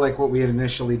bit more like what we had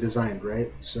initially designed,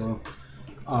 right? So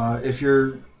if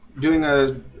you're doing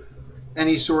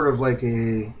any sort of like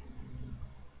a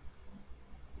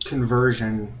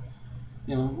conversion,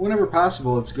 whenever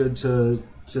possible, it's good to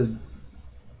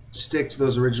stick to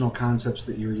those original concepts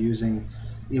that you're using,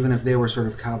 even if they were sort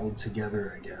of cobbled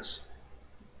together, I guess.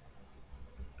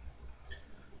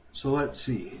 So let's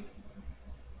see.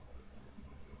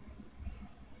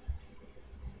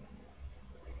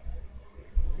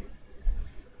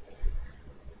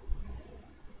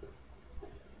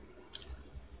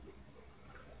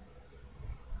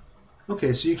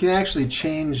 Okay, so you can actually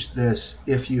change this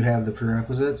if you have the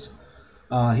prerequisites.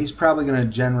 He's probably going to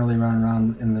generally run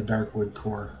around in the Darkwood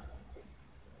core.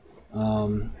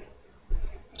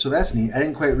 So that's neat. I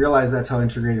didn't quite realize that's how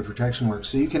integrated protection works.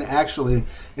 So you can actually,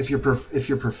 if you're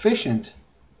proficient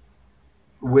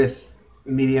with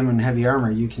medium and heavy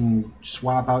armor, you can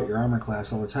swap out your armor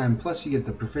class all the time. Plus, you get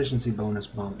the proficiency bonus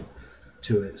bump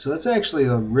to it. So that's actually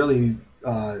a really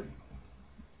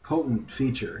potent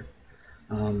feature.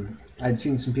 I'd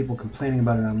seen some people complaining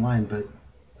about it online, but it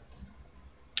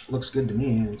looks good to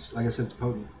me. And it's, like I said, it's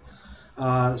potent.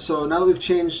 So now that we've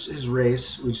changed his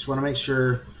race, we just want to make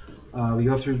sure we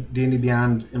go through D&D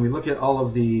Beyond and we look at all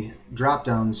of the drop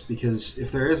downs, because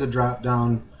if there is a drop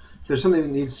down, if there's something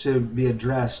that needs to be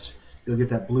addressed, you'll get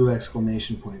that blue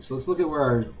exclamation point. So let's look at where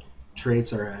our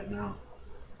traits are at now.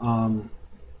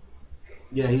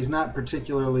 Yeah, he's not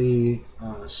particularly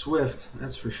swift,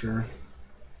 that's for sure.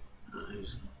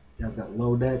 He's got that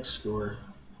low dex score,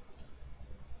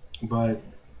 but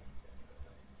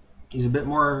he's a bit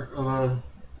more of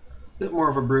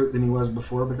a brute than he was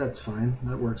before, but that's fine.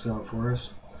 That works out for us.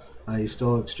 He's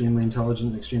still extremely intelligent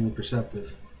and extremely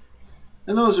perceptive.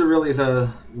 And those are really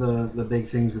the big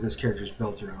things that this character is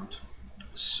built around.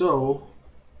 So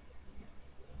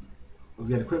we've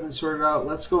got equipment sorted out.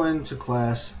 Let's go into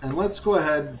class, and let's go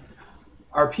ahead.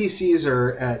 Our PCs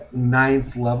are at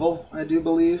 9th level, I do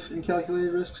believe, in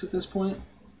calculated risks at this point.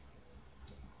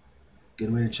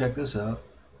 Good way to check this out.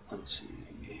 Let's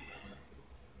see.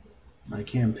 My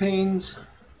campaigns.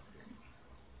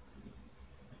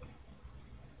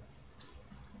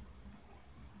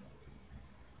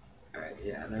 Alright,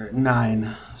 yeah, they're at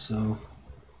 9. So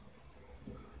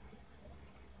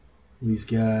we've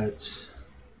got...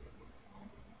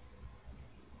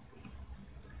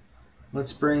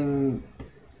 Let's bring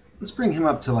him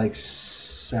up to like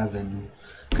 7,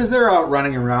 because they're out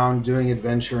running around doing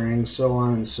adventuring, so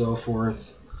on and so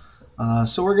forth.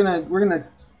 So we're gonna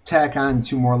tack on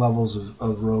 2 more levels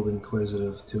of Rogue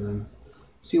Inquisitive to him.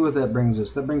 See what that brings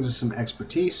us. That brings us some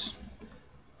expertise.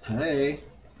 Hey.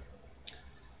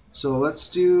 So let's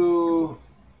do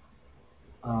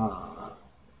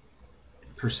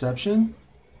perception.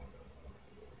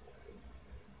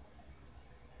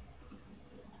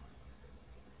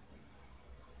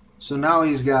 So now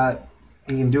he's got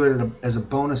You can do it as a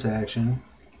bonus action.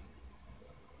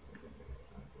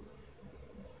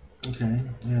 Okay,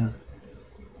 yeah.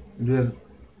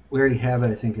 We already have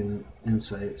it, I think, in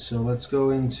Insight. So let's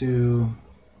go into...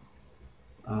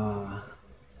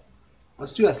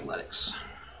 let's do Athletics.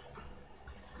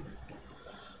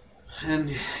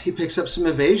 And he picks up some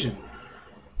Evasion.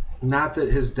 Not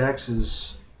that his Dex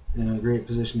is in a great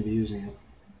position to be using it.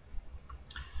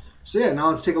 So yeah, now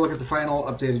let's take a look at the final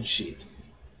updated sheet.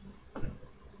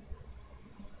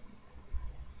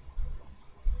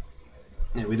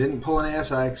 Yeah, we didn't pull an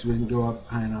ASI because we didn't go up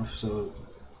high enough, so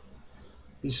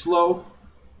he's slow,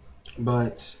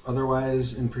 but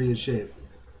otherwise in pretty good shape.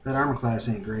 That armor class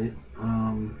ain't great,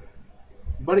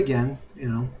 but again, you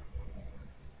know,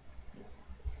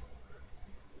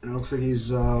 it looks like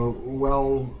he's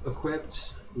well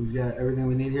equipped. We've got everything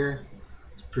we need here.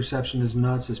 His perception is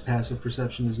nuts. His passive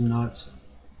perception is nuts.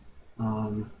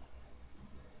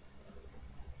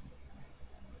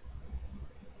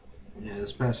 Yeah,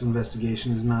 this passive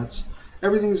investigation is nuts.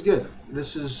 Everything's good.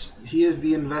 He is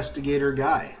the investigator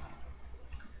guy.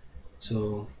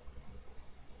 So,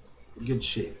 good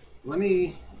shape. Let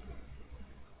me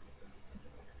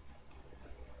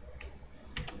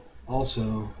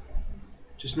also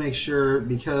just make sure,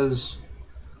 because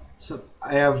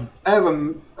I have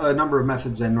a number of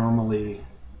methods I normally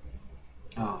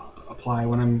apply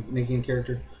when I'm making a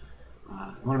character.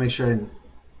 I want to make sure I didn't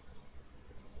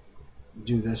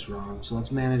do this wrong. So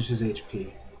let's manage his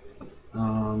HP.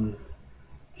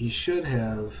 He should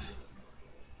have...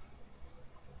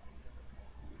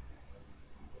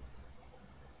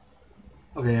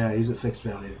 Okay, yeah, he's at fixed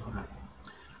value. Okay.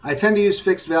 I tend to use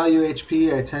fixed value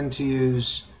HP. I tend to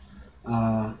use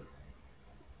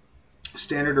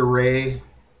standard array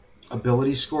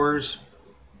ability scores,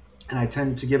 and I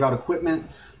tend to give out equipment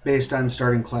based on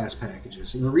starting class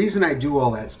packages. And the reason I do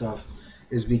all that stuff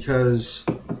is because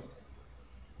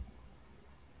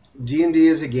D&D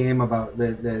is a game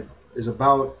that is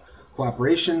about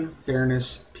cooperation,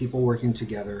 fairness, people working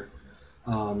together,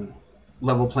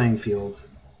 level playing field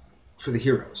for the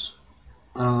heroes.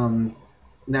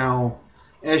 Now,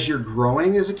 as you're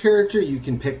growing as a character, you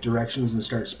can pick directions and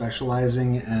start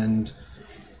specializing and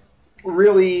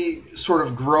really sort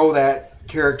of grow that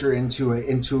character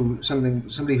into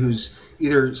somebody who's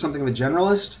either something of a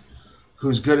generalist,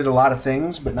 who's good at a lot of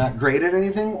things but not great at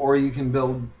anything, or you can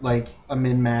build like a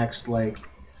min-maxed, like,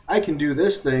 I can do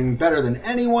this thing better than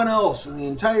anyone else in the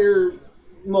entire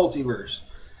multiverse.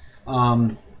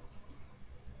 And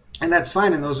that's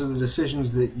fine, and those are the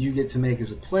decisions that you get to make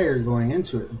as a player going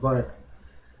into it. But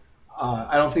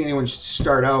I don't think anyone should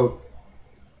start out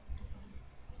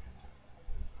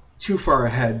too far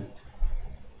ahead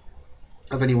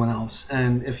of anyone else.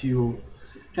 And if you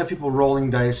have people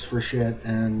rolling dice for shit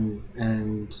and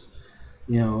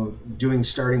you know, doing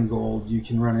starting gold, you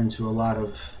can run into a lot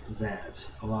of that,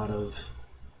 a lot of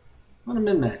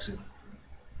min-maxing.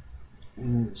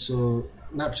 And so,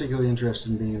 not particularly interested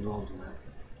in being involved in that.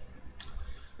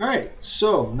 All right,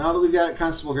 so now that we've got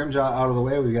Constable Grimjaw out of the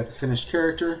way, we've got the finished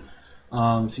character.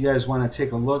 If you guys want to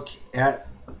take a look at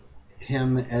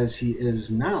him as he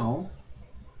is now,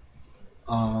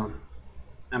 I'm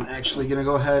actually going to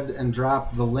go ahead and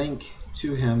drop the link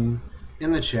to him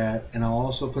in the chat, and I'll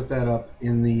also put that up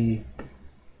in the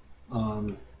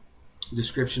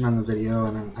description on the video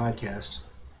and on the podcast.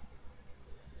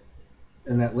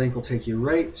 And that link will take you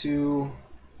right to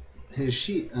his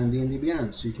sheet on D&D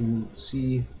Beyond, so you can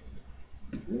see.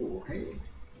 Oh, hey,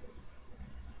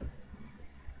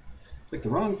 click the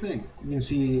wrong thing. You can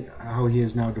see how he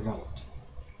is now developed.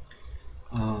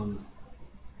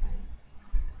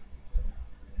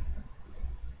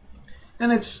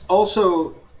 And it's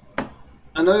also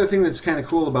another thing that's kind of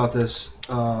cool about this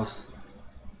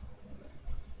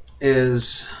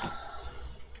is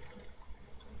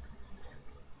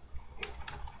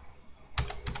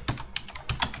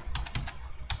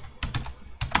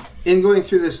in going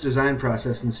through this design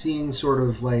process and seeing sort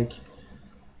of like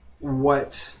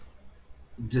what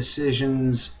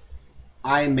decisions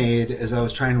I made as I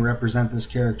was trying to represent this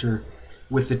character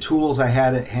with the tools I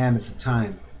had at hand at the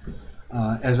time,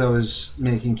 as I was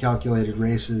making calculated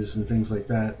races and things like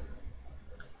that,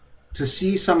 to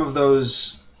see some of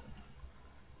those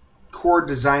core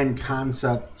design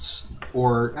concepts,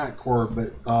 or not core,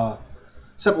 but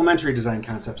supplementary design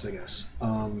concepts, I guess,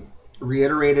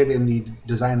 reiterated in the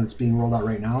design that's being rolled out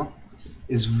right now,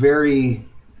 is very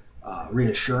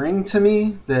reassuring to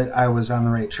me that I was on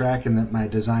the right track and that my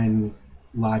design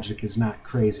logic is not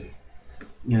crazy.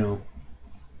 You know,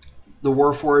 the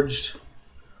Warforged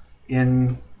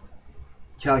in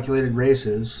calculated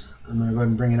races, I'm going to go ahead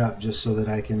and bring it up just so that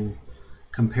I can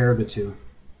compare the two.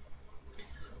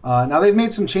 Now they've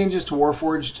made some changes to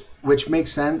Warforged, which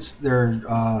makes sense. They're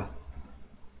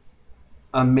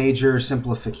a major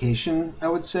simplification, I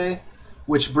would say,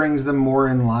 which brings them more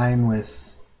in line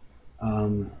with,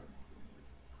 I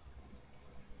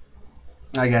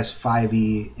guess,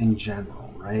 5e in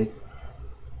general, right?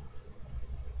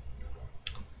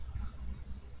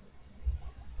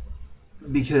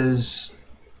 Because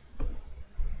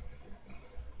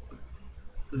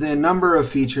the number of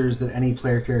features that any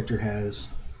player character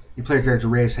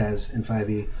race has in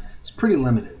 5e is pretty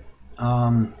limited.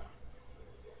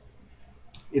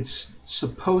 It's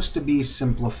supposed to be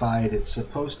simplified. It's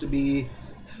supposed to be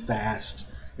fast.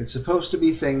 It's supposed to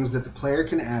be things that the player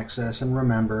can access and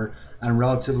remember on a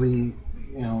relatively,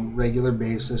 regular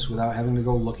basis without having to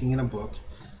go looking in a book.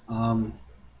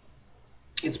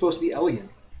 It's supposed to be elegant.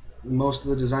 Most of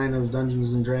the design of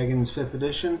Dungeons and Dragons 5th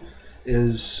edition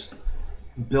is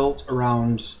built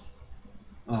around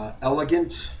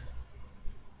elegant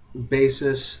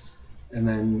basis, and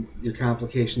then your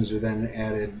complications are then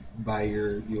added by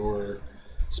your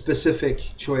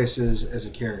specific choices as a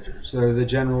character. So they're the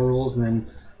general rules, and then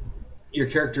your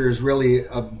character is really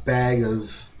a bag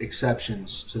of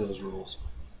exceptions to those rules.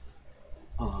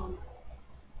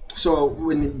 So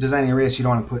when designing a race, you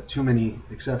don't want to put too many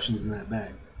exceptions in that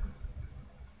bag.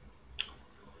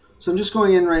 So I'm just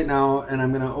going in right now, and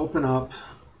I'm going to open up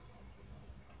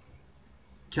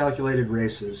Calculated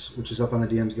Races, which is up on the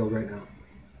DM's Guild right now,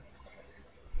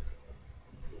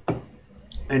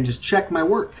 and just check my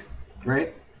work,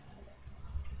 right?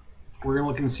 We're going to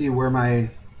look and see where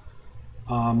my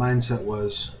mindset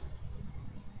was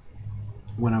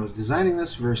when I was designing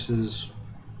this versus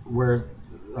where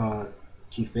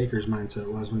Keith Baker's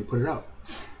mindset was when he put it out.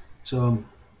 So,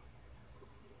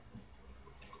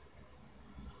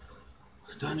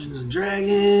 Dungeons and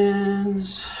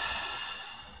Dragons.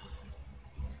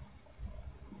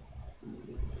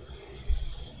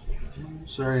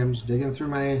 Sorry, I'm just digging through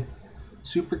my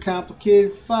super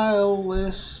complicated file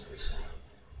list.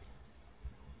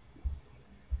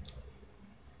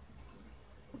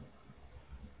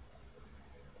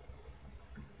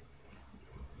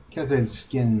 Calculated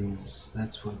skins.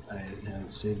 That's what I have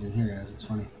it saved in here as. It's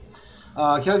funny.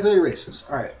 Calculated races.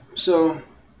 All right. So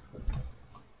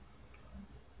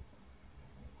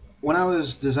when I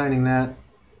was designing that,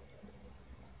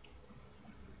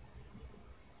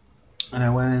 and I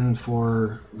went in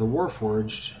for the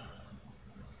Warforged,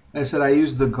 I said I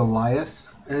used the Goliath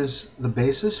as the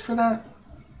basis for that.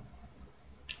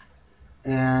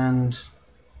 And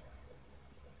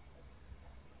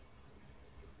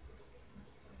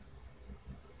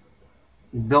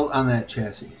built on that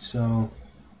chassis. So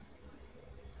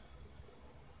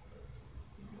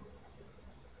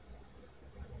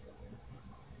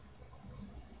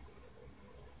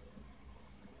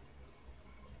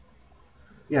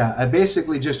yeah, I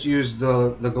basically just used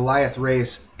the Goliath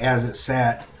race as it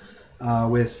sat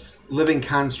with Living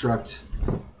Construct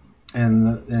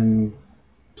in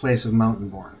place of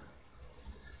Mountainborn.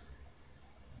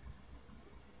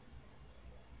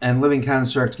 And Living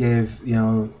Construct gave,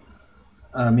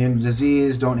 immune to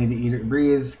disease, don't need to eat or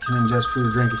breathe, can ingest food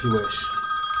or drink if you wish.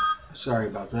 Sorry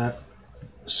about that.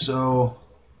 So,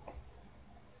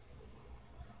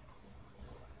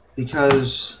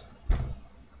 because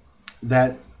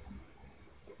that,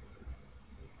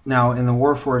 now in the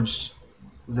Warforged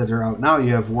that are out now,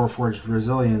 you have Warforged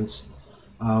Resilience,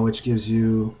 which gives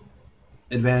you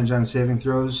advantage on saving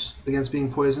throws against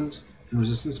being poisoned and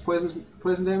resistance to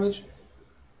poison damage.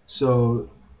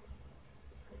 So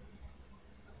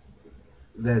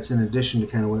that's in addition to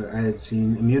kind of what I had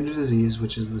seen. Immune to disease,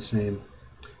 which is the same.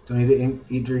 Don't need to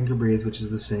eat, drink, or breathe, which is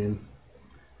the same.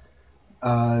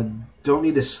 Don't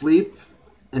need to sleep,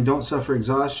 and don't suffer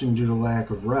exhaustion due to lack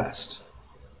of rest.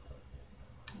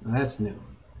 Now, that's new.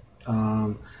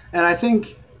 And I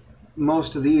think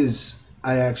most of these,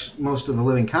 most of the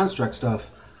Living Construct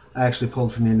stuff, I actually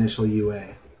pulled from the initial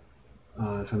UA,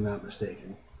 if I'm not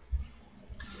mistaken.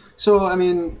 So, I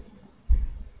mean,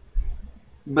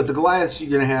 but the Goliaths, you're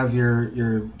going to have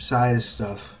your size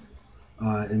stuff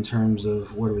in terms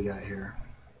of, what do we got here?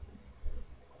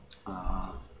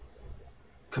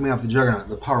 Coming off the Juggernaut,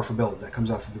 the powerful build that comes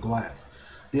off of the Goliath.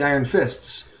 The Iron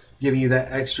Fists, giving you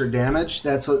that extra damage.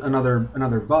 That's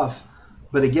another buff.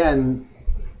 But again,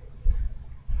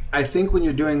 I think when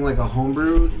you're doing like a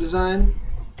homebrew design,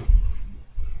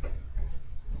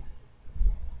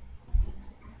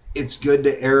 it's good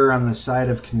to err on the side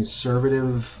of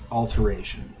conservative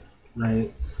alteration,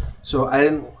 right? So I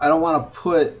don't want to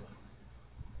put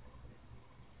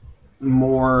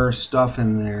more stuff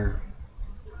in there,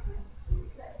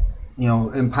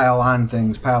 and pile on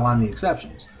things, pile on the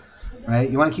exceptions, right?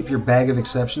 You want to keep your bag of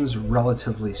exceptions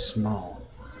relatively small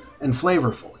and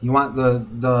flavorful. You want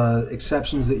the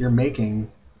exceptions that you're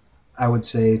making, I would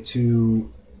say,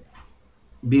 to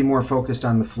be more focused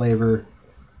on the flavor.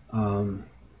 And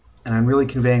I'm really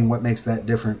conveying what makes that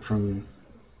different from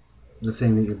the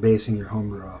thing that you're basing your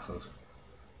homebrew off of.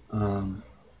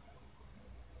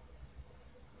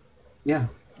 Yeah.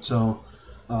 So,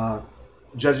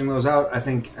 judging those out, I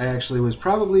think I actually was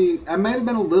I might have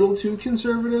been a little too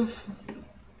conservative.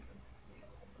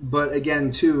 But again,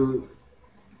 too,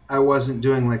 I wasn't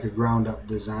doing like a ground up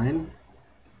design.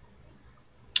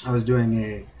 I was doing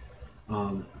a,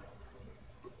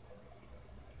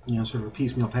 sort of a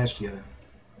piecemeal patch together.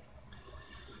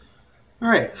 All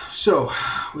right, so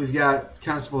we've got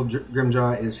Constable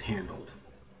Grimjaw is handled.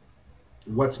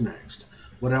 What's next?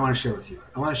 What do I want to share with you?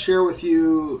 I want to share with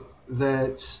you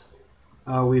that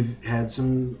we've had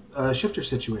some shifter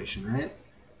situation, right?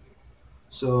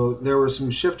 So there were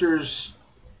some shifters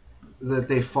that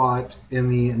they fought in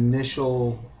the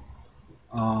initial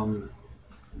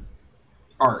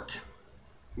arc.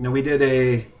 Now we did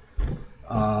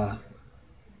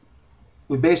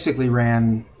we basically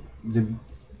ran the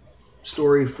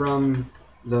story from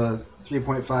the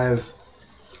 3.5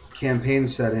 campaign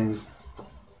setting,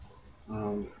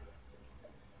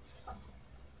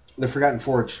 the Forgotten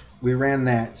Forge. We ran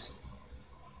that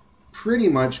pretty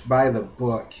much by the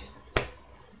book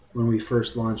when we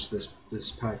first launched this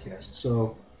podcast.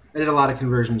 So I did a lot of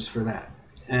conversions for that.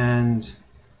 And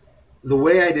the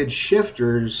way I did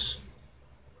shifters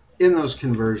in those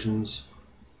conversions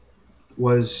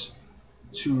was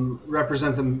to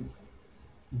represent them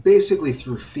basically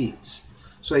through feats.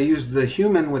 So I used the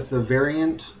human with the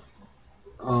variant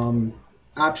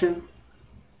option.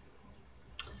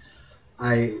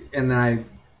 And then I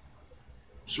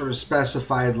sort of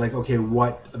specified like, okay,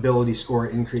 what ability score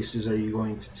increases are you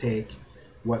going to take?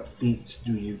 What feats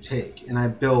do you take? And I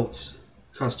built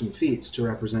custom feats to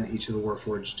represent each of the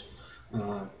Warforged,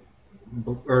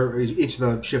 or each of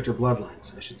the shifter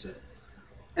bloodlines, I should say.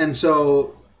 And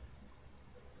so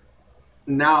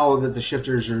now that the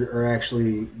shifters are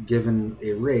actually given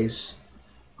a race,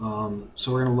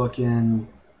 so we're going to look in.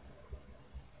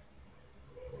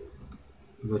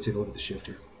 We'll go take a look at the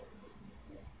shifter.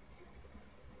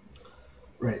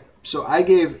 Right. So I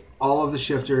gave all of the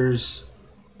shifters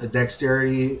a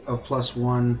dexterity of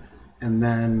 +1, and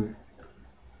then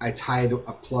I tied a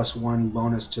 +1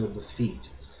 bonus to the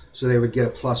feat. So they would get a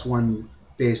 +1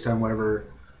 based on whatever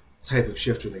type of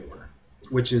shifter they were,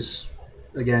 which is,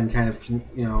 again, kind of,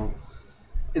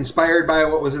 inspired by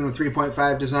what was in the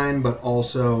 3.5 design, but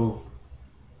also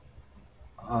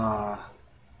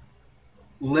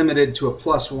limited to a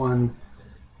 +1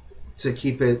 to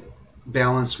keep it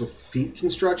balanced with feat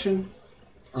construction.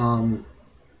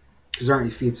 Because there aren't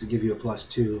any feats that give you a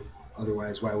 +2.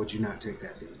 Otherwise, why would you not take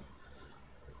that feat?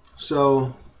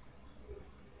 So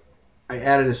I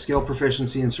added a skill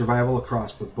proficiency in survival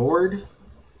across the board.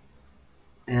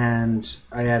 And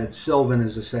I added Sylvan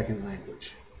as a second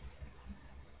language.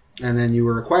 And then you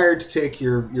were required to take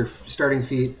your starting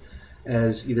feat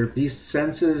as either Beast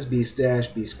Senses, Beast Dash,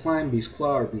 Beast Climb, Beast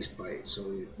Claw, or Beast Bite. So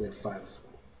we had 5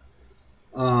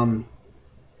 of them.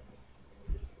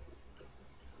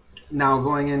 Now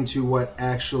going into what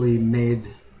actually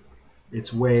made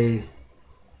its way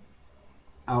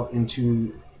out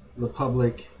into the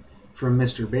public from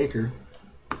Mr. Baker.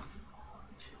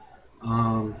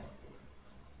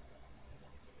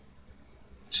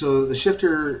 So the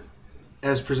shifter,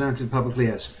 as presented publicly,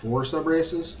 has 4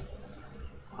 subraces.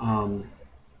 So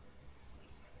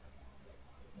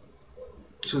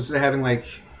instead of having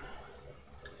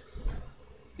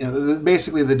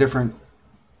basically the different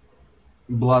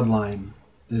bloodline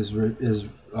is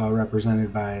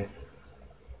represented by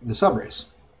the subrace.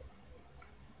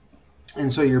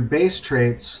 And so your base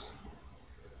traits,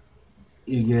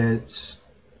 you get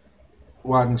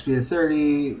walking speed of 30,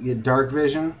 you get dark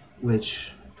vision,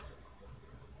 which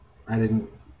I didn't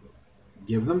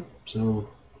give them, so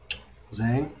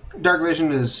zang. Dark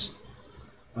vision is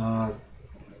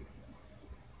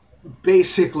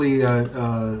basically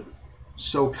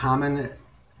so common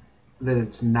that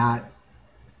it's not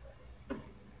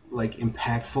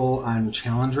impactful on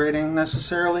challenge rating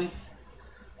necessarily.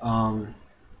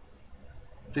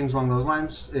 Things along those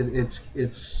lines.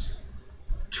 It's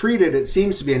treated, it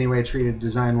seems to be anyway, treated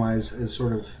design-wise as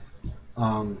sort of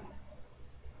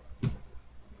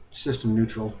system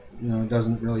neutral. It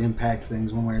doesn't really impact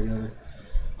things one way or the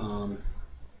other.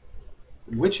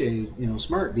 Which a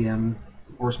smart DM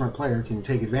or smart player can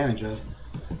take advantage of.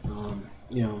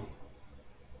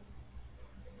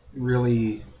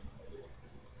 really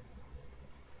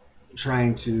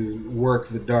trying to work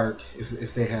the dark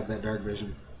if they have that dark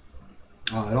vision.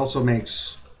 It also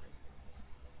makes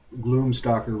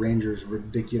Gloomstalker Rangers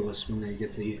ridiculous when they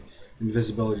get the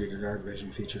invisibility to dark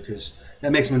vision feature, because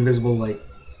that makes them invisible like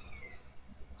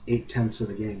 8/10 of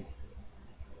the game.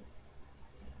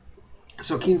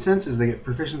 So Keen Senses, they get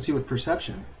proficiency with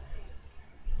perception.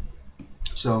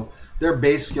 So their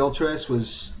base skill choice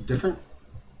was different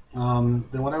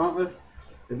than what I went with.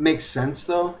 It makes sense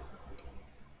though.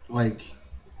 Like,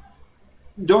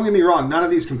 don't get me wrong, none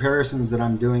of these comparisons that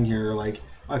I'm doing here are like,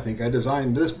 I think I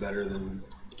designed this better than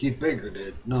Keith Baker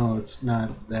did. No, it's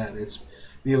not that. It's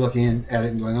me looking at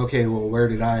it and going, okay, well, where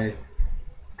did I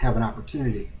have an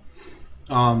opportunity?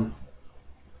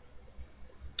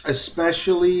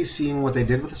 Especially seeing what they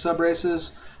did with the sub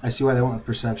races, I see why they went with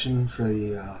perception for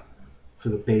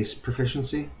the base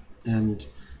proficiency. And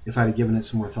if I'd have given it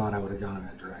some more thought, I would have gone in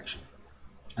that direction.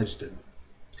 I just didn't.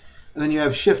 And then you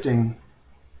have shifting,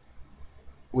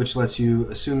 which lets you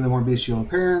assume the more bestial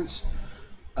appearance,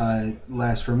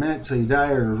 last for a minute till you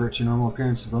die, or revert to your normal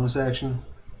appearance as a bonus action.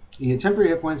 You get temporary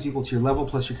hit points equal to your level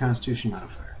plus your constitution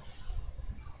modifier.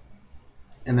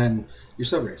 And then your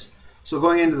sub race. So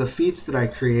going into the feats that I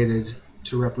created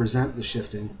to represent the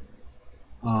shifting,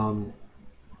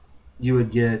 you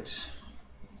would get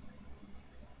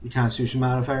your constitution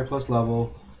modifier plus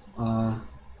level,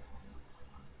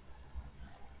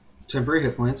 temporary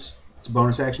hit points. It's a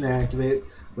bonus action to activate,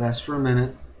 lasts for a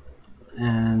minute,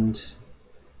 and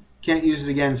can't use it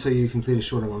again until you complete a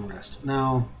short or long rest.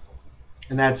 Now,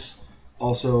 and that's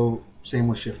also same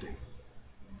with shifting.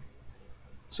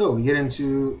 So we get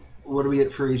into, what do we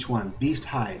get for each one? Beast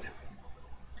Hide.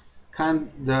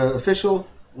 The official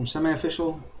or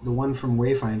semi-official, the one from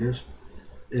Wayfinders,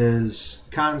 is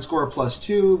con score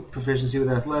 +2, proficiency with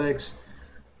athletics,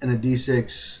 and a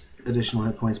d6 additional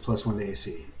hit points +1 to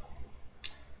AC.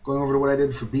 Going over to what I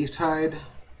did for Beast Hide.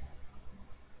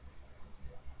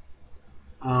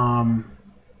 +1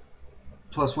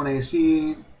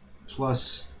 AC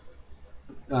plus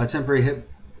temporary hit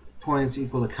points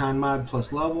equal to con mod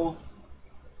plus level.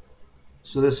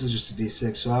 So this is just a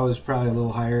d6, so I was probably a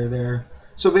little higher there.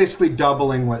 So basically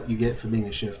doubling what you get for being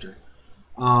a shifter.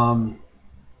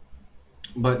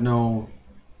 But no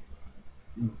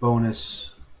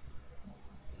bonus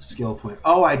skill point.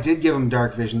 Oh, I did give them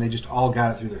dark vision. They just all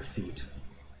got it through their feet.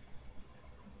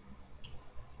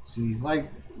 See, like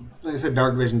I said,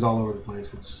 dark vision's all over the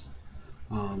place. It's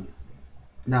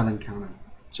not uncommon.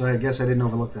 So I guess I didn't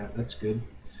overlook that. That's good.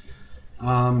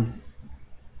 So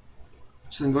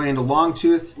then going into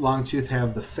Longtooth. Longtooth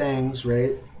have the fangs,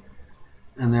 right?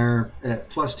 And they're at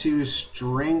 +2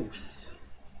 strength,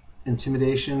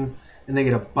 intimidation, and they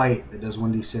get a bite that does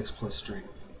 1d6 plus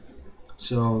strength.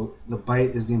 So the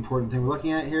bite is the important thing we're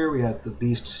looking at here. We got the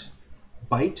beast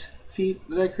bite feat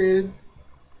that I created.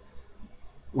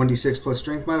 1d6 plus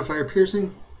strength modifier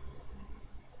piercing.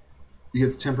 You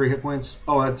get the temporary hit points.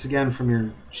 Oh, that's again from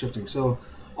your shifting. So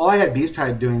all I had Beast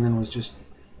Hide doing then was just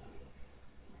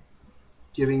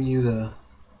giving you the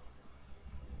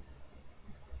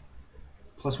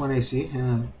 +1 AC.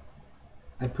 Yeah,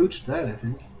 I pooched that, I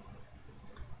think.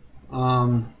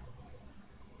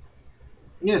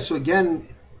 Yeah, so again,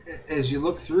 as you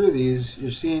look through these, you're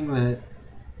seeing that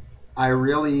I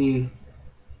really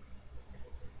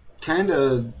kind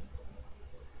of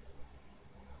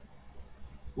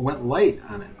went light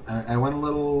on it. I went a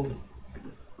little...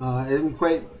 I didn't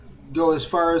quite go as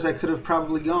far as I could have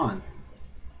probably gone.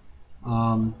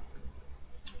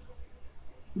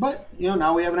 But, you know,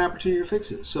 now we have an opportunity to fix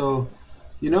it. So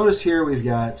you notice here we've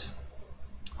got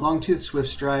Longtooth, Swift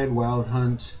Stride, Wild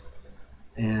Hunt,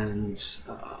 and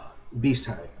Beast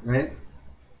Hide, right?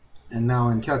 And now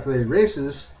in Calculated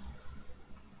Races,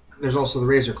 there's also the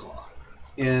Razor Claw.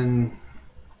 In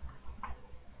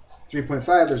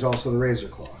 3.5, there's also the Razor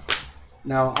Claw.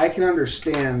 Now, I can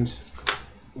understand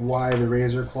why the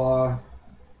Razor Claw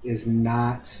is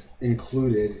not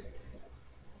included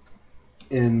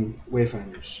in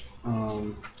Wayfinders.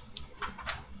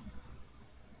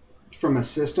 From a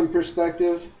system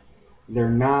perspective, they're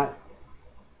not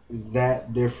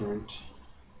that different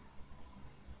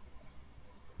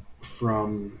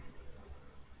from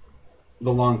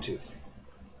the Longtooth,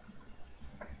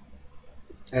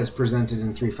 as presented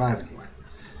in 3.5 anyway.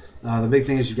 The big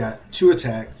thing is you've got two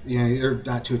attack, or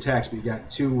not two attacks, but you've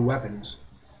got two weapons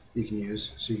you can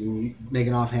use. So you can make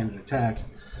an offhanded attack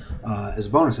as a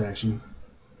bonus action.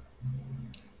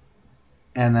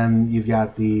 And then you've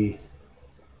got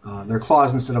their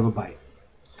claws instead of a bite.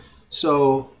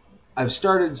 So I've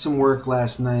started some work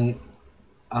last night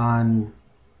on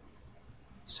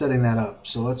setting that up.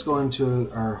 So let's go into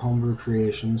our homebrew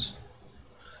creations.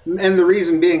 And the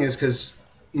reason being is because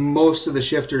most of the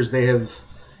shifters they have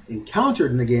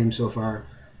encountered in the game so far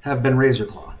have been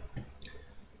Razorclaw.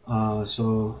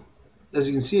 So as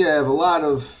you can see, I have a lot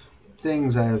of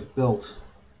things I have built.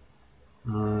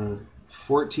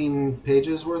 14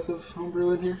 pages worth of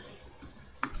homebrew in here.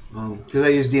 Because I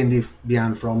use D&D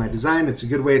Beyond for all my design. It's a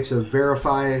good way to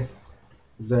verify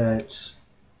that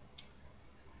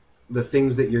the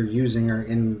things that you're using are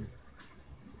in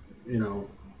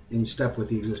step with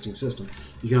the existing system.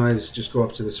 You can always just go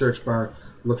up to the search bar,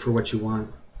 look for what you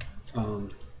want.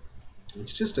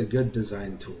 It's just a good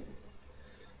design tool.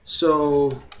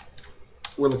 So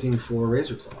we're looking for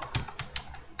Razorclaw.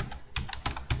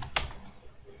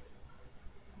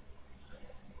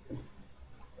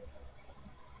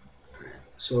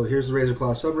 So here's the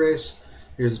Razorclaw subrace.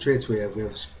 Here's the traits we have. We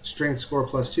have strength score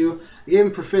 +2. I gave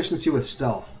him proficiency with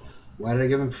stealth. Why did I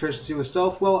give him proficiency with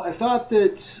stealth? Well, I thought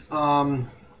that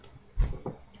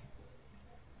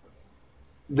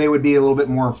they would be a little bit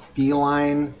more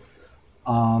feline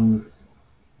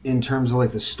in terms of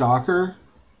like the stalker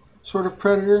sort of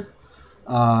predator.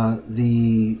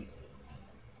 The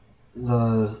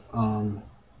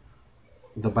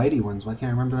bitey ones. Why can't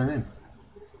I remember their name?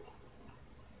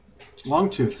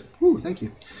 Longtooth. Ooh, thank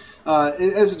you.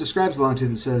 As it describes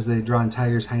Longtooth, it says they draw in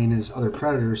tigers, hyenas, other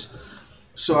predators.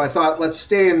 So I thought let's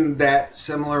stay in that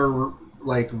similar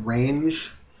like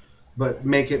range, but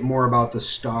make it more about the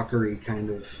stalkery kind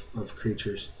of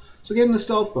creatures. So I gave him the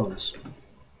stealth bonus.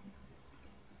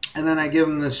 And then I give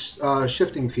him this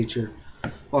shifting feature.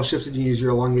 While shifted, you use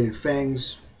your elongated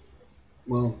fangs.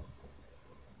 Well,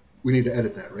 we need to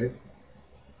edit that, right?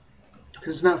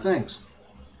 Because it's not fangs.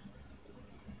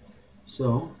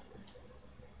 So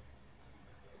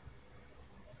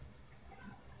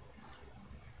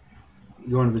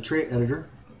go into the trait editor,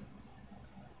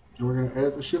 and we're going to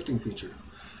edit the shifting feature.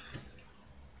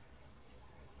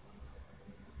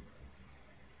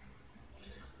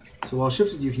 So while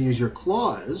shifted, you can use your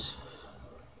claws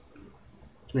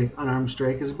to make unarmed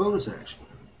strike as a bonus action.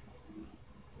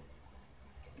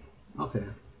 Okay.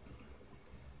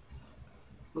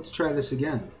 Let's try this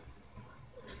again.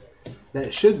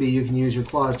 That should be you can use your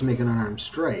claws to make an unarmed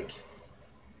strike.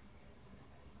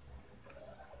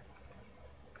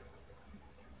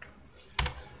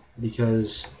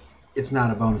 Because it's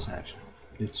not a bonus action.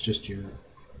 It's just your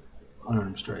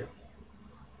unarmed strike.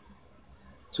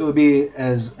 So it would be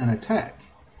as an attack.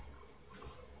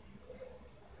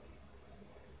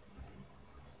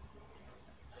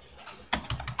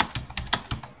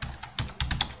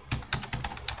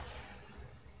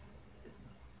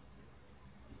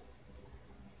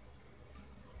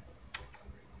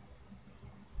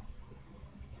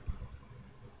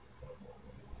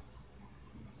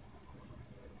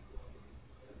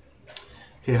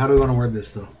 Okay, how do we want to word this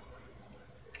though?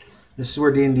 This is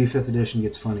where D&D 5th edition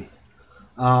gets funny.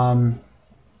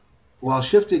 While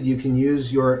shifted, you can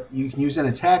use an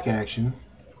attack action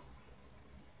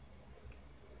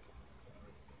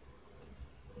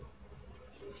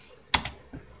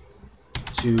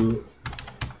to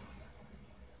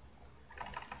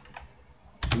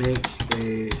make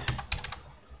a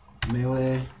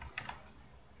melee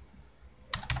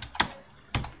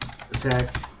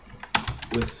attack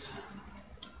with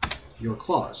your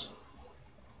claws.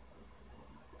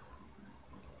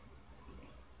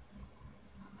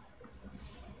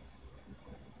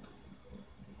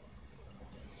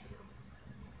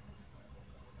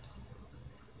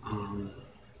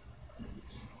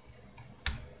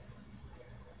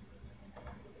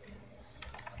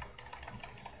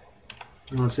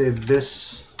 And let's say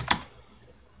this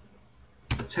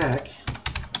attack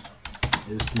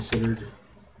is considered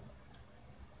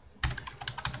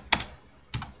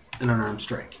an unarmed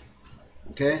strike.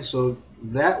 Okay, so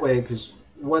that way, because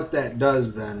what that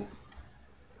does then,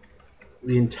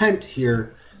 the intent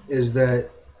here is that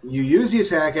you use the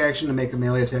attack action to make a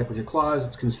melee attack with your claws.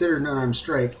 It's considered an unarmed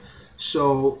strike.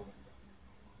 So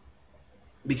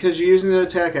because you're using the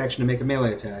attack action to make a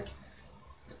melee attack,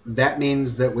 that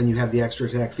means that when you have the extra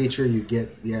attack feature, you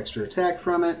get the extra attack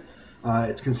from it.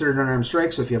 It's considered an unarmed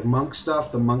strike, so if you have monk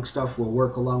stuff, the monk stuff will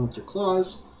work along with your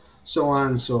claws, so on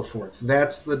and so forth.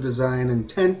 That's the design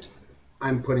intent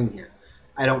I'm putting here.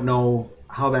 I don't know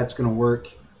how that's going to work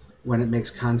when it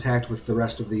makes contact with the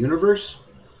rest of the universe,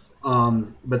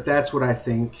 but that's what I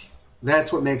think.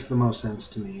 That's what makes the most sense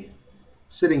to me,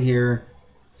 sitting here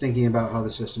thinking about how the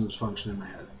systems function in my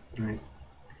head, right?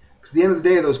 Because at the end of the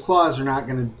day, those claws are not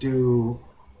going to do,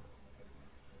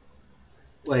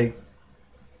 like,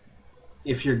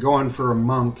 if you're going for a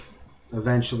monk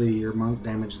eventually your monk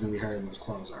damage is going to be higher than those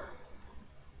claws are.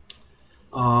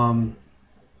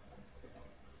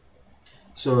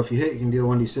 So if you hit, you can deal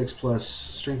 1d6 plus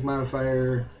strength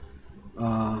modifier,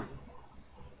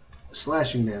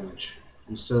 slashing damage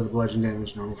instead of the bludgeon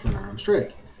damage normal for an unarmed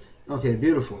strike. Okay,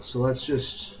 beautiful. So let's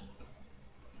just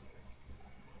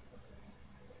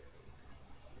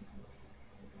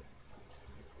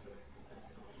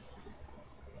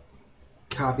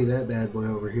copy that bad boy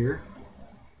over here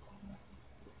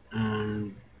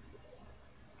and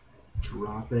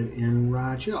drop it in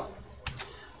Rachel.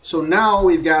 So now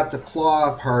we've got the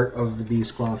claw part of the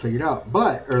beast claw figured out,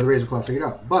 or the razor claw figured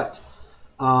out. But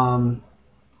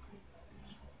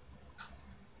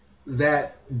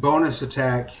that bonus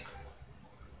attack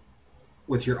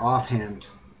with your offhand,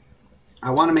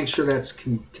 I want to make sure that's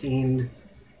contained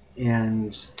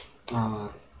and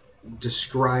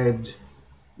described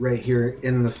right here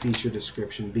in the feature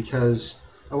description, because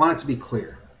I want it to be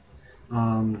clear.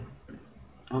 I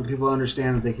want people to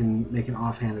understand that they can make an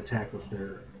offhand attack with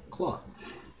their claw.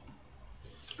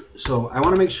 So I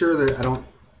want to make sure that I don't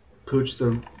pooch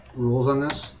the rules on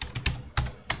this,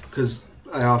 because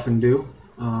I often do.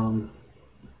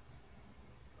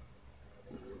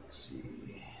 Let's see.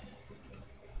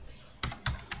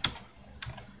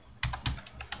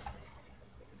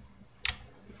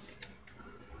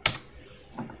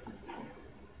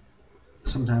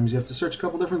 Sometimes you have to search a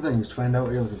couple different things to find out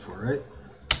what you're looking for, right?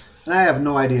 And I have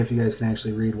no idea if you guys can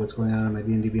actually read what's going on my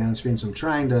D&D Beyond screen, so I'm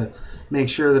trying to make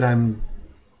sure that I'm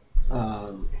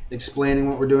explaining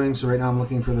what we're doing. So right now I'm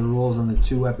looking for the rules on the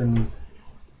two-weapon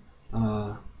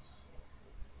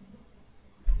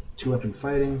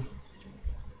fighting.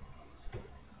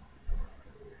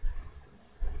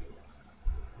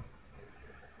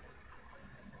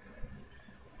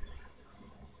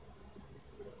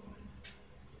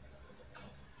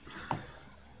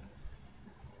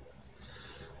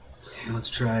 Okay, let's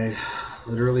try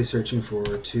literally searching for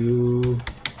two-weapon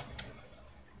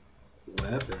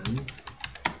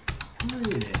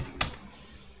fighting.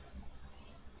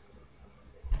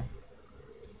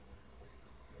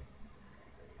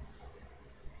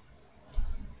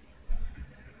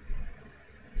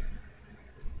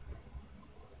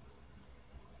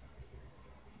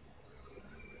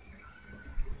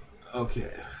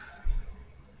 Okay.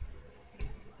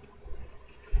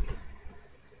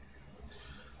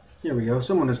 Here we go.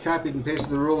 Someone has copied and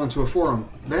pasted the rule into a forum.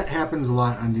 That happens a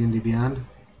lot on D&D Beyond.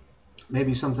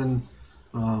 Maybe something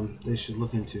they should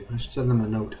look into. I should send them a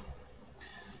note.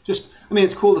 Just, I mean,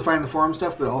 it's cool to find the forum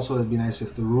stuff, but also it'd be nice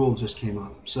if the rule just came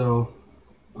up. So,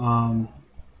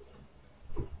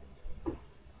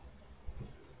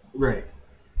 right.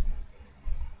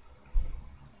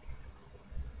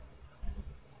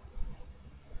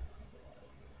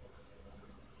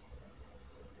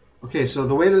 Okay, so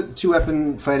the way that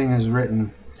two-weapon fighting is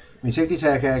written, when you take the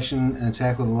attack action and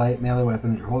attack with a light melee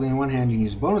weapon that you're holding in one hand, you can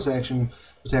use a bonus action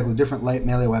to attack with a different light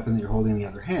melee weapon that you're holding in the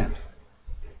other hand.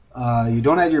 You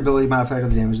don't add your ability modifier to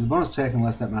the damage of the bonus attack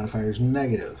unless that modifier is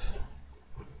negative.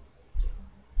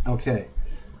 Okay,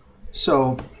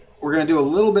 so we're going to do a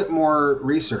little bit more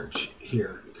research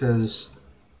here, because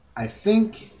I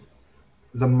think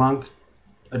the monk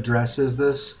addresses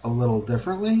this a little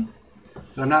differently.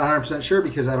 But I'm not 100% sure,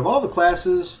 because out of all the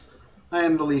classes, I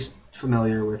am the least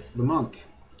familiar with the monk.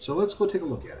 So let's go take a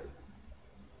look at it.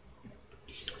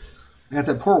 I got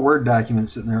that poor Word document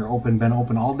sitting there been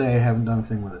open all day, haven't done a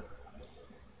thing with it.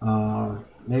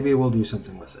 Maybe we'll do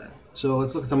something with that. So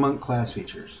let's look at the monk class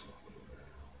features.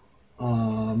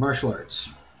 Martial arts.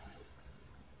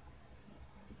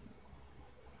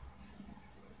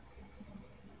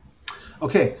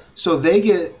 Okay, so they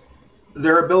get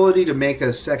their ability to make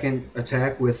a second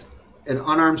attack with an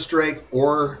unarmed strike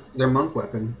or their monk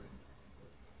weapon.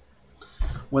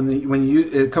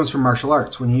 It comes from martial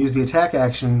arts. When you use the attack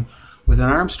action with an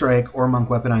unarmed strike or monk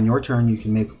weapon on your turn, you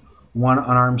can make one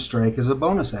unarmed strike as a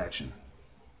bonus action.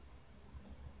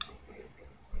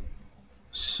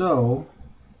 So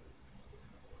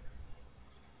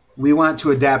we want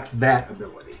to adapt that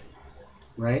ability,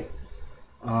 right?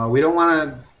 We don't want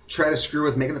to try to screw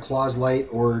with making the claws light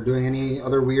or doing any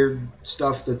other weird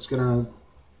stuff that's going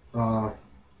to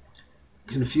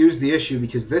confuse the issue,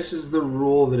 because this is the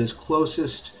rule that is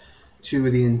closest to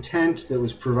the intent that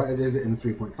was provided in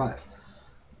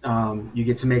 3.5. You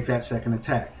get to make that second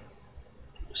attack.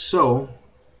 So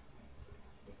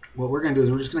what we're going to do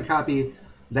is we're just going to copy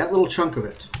that little chunk of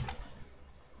it,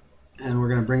 and we're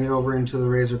going to bring it over into the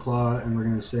razor claw, and we're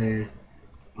going to say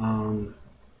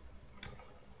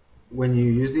when you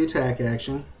use the attack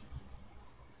action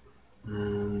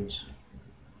and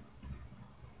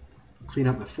clean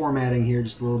up my formatting here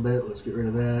just a little bit. Let's get rid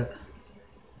of that.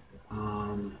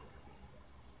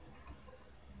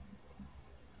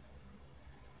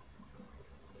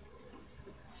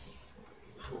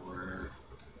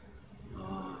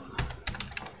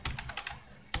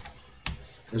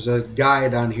 There's a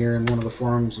guide on here in one of the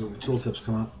forums where the tooltips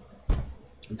come up.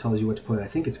 It tells you what to put. I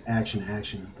think it's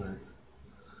action, but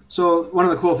so one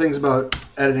of the cool things about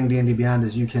editing D&D Beyond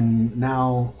is you can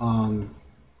now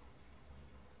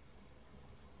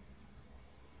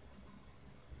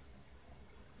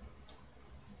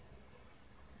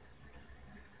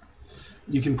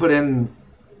you can put in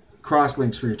cross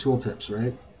links for your tooltips,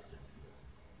 right?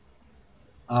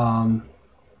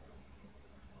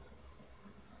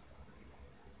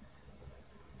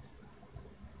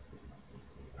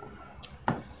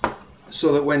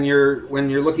 So that when you're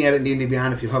looking at it in D&D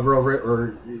Beyond, if you hover over it,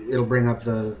 or it'll bring up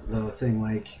the thing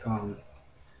like,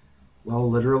 well,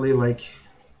 literally like.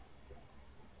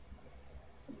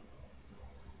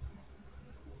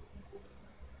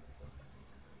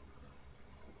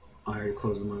 I already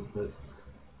closed the monk, but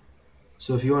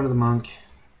so if you enter the monk,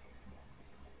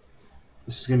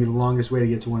 this is going to be the longest way to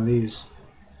get to one of these.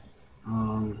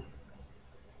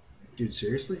 Dude,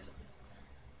 seriously?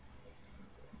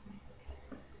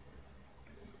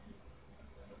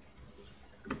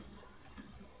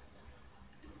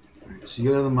 Alright, so you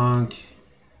go to the monk,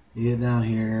 you get down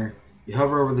here, you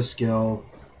hover over the skill,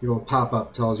 it'll pop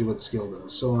up, tells you what the skill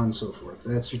does, so on and so forth.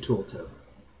 That's your tooltip.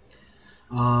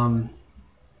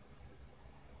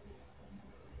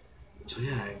 So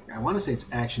yeah, I want to say it's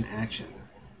action.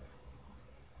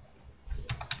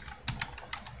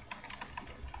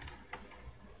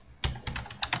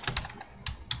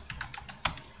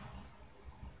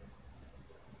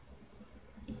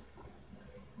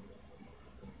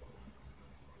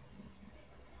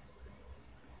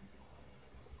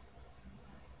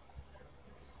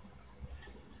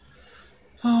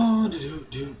 Oh,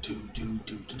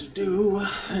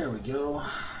 there we go.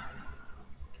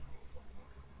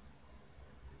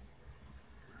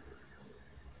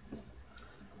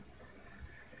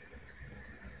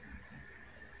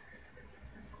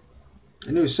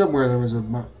 I knew somewhere there was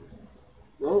a.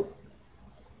 Oh.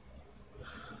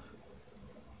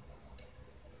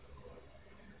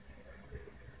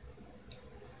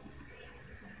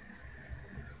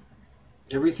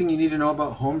 Everything you need to know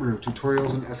about homebrew,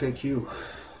 tutorials, and FAQ.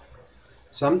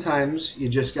 Sometimes you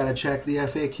just got to check the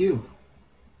FAQ.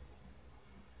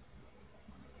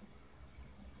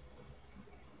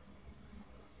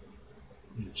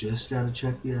 You just got to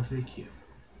check the FAQ.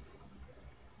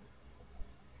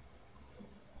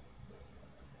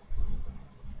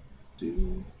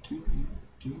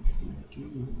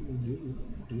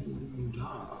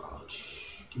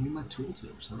 Gosh, give me my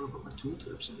tooltips. How do I put my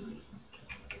tooltips in?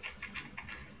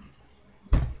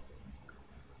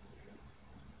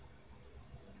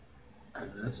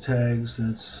 That's tags.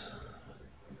 That's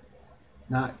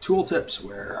not tooltips.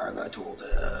 Where are the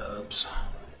tooltips?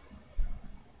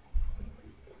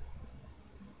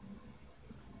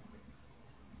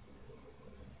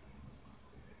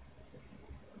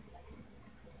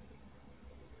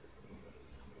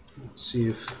 Let's see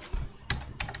if.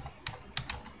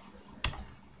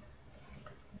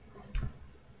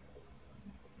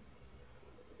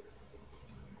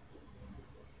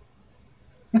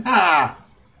 Ha!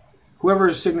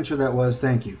 Whoever's signature that was,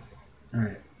 thank you. All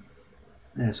right.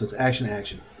 Yeah, so it's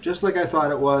action. Just like I thought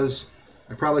it was.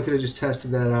 I probably could have just tested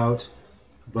that out,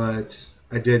 but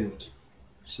I didn't.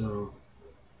 So,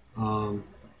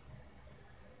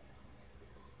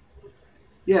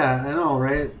 yeah, I know,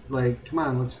 right? Like, come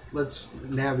on, let's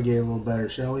navigate a little better,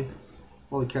 shall we?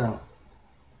 Holy cow!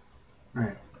 All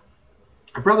right.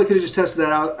 I probably could have just tested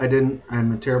that out. I didn't.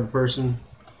 I'm a terrible person.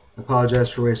 I apologize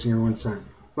for wasting everyone's time.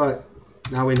 But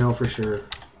now we know for sure,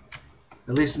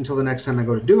 at least until the next time I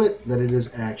go to do it, that it is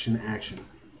action.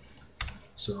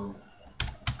 So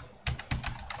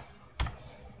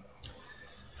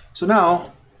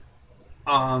now,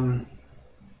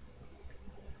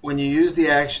 when you use the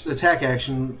attack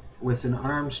action with an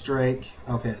unarmed strike,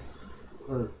 okay.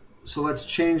 So let's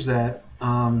change that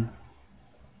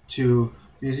to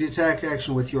use the attack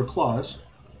action with your claws.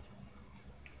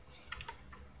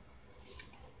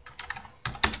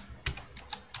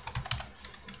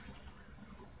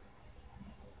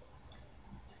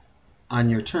 On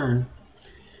your turn,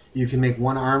 you can make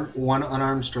one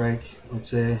unarmed strike. Let's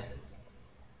say.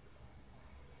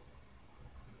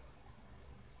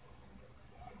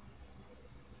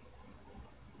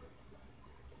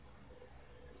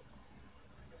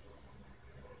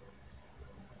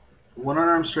 One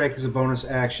unarmed strike is a bonus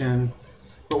action,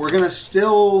 but we're going to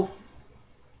still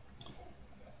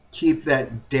keep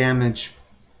that damage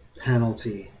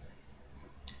penalty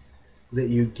that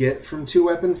you get from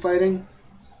two-weapon fighting.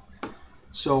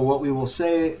 So what we will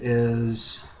say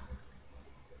is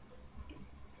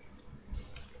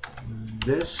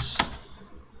this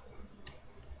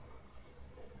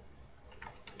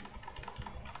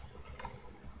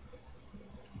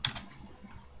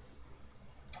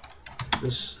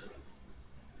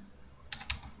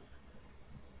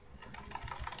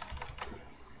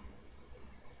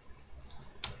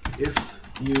if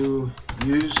you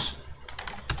use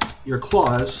your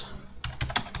claws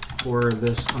for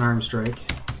this unarmed strike,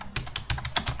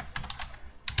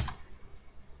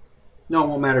 no, it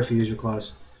won't matter if you use your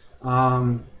claws.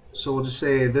 So we'll just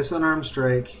say this unarmed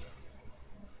strike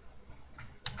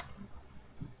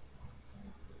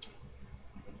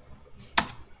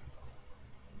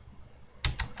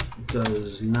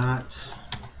does not,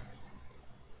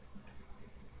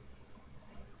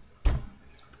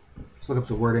 let's look up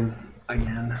the wording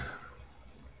again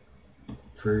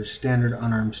for standard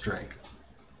unarmed strike.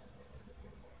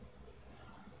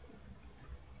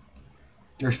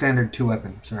 Or standard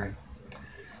two-weapon, sorry.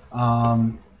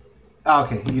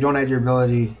 Okay, you don't add your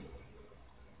ability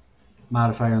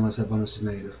modifier unless that bonus is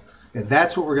negative. Yeah,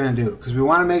 that's what we're going to do, because we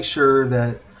want to make sure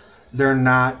that they're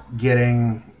not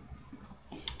getting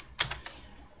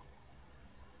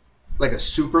like a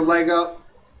super leg up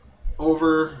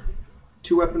over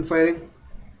two-weapon fighting.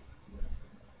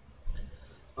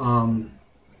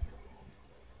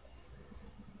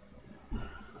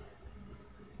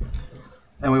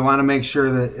 And we want to make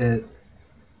sure that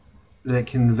it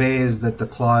conveys that the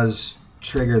claws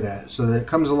trigger that, so that it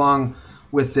comes along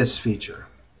with this feature.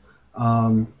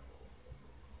 And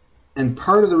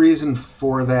part of the reason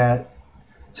for that,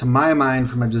 to my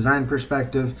mind, from a design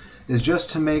perspective, is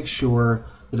just to make sure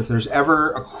that if there's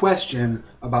ever a question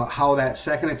about how that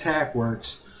second attack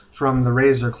works from the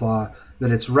Razor Claw, that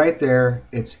it's right there,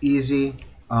 it's easy.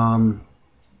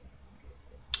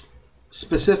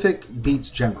 Specific beats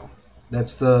general.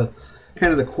 That's the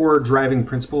kind of the core driving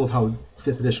principle of how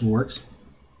 5th edition works.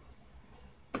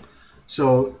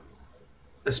 So,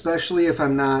 especially if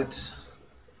I'm not...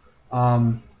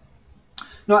 no,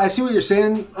 I see what you're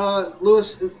saying,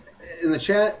 Lewis, in the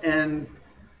chat, and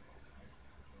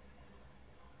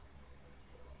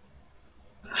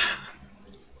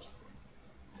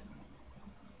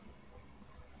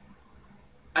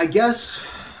I guess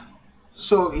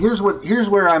so. Here's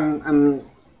where I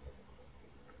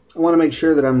want to make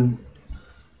sure that I'm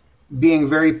being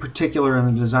very particular in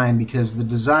the design, because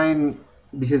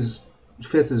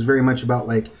 5th is very much about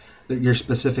like your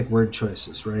specific word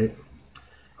choices, right?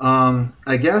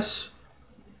 I guess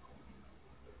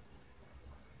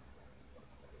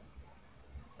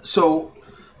so.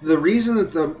 The reason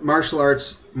that the martial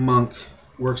arts monk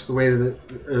works the way that,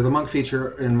 or the monk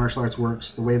feature in martial arts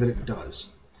works the way that it does,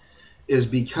 is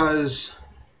because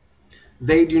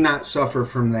they do not suffer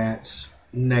from that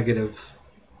negative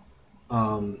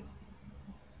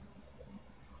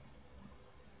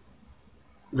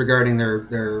regarding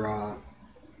their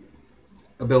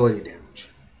ability damage,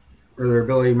 or their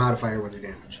ability modifier with their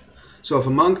damage. So if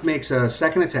a monk makes a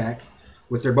second attack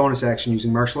with their bonus action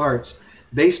using martial arts,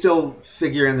 they still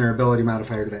figure in their ability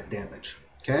modifier to that damage.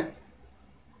 Okay?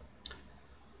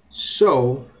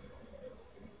 So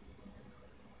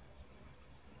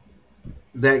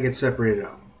that gets separated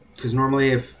out. Because normally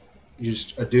if you're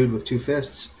just a dude with two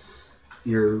fists,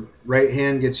 your right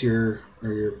hand gets your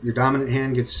dominant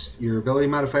hand gets your ability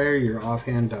modifier, your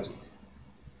offhand doesn't.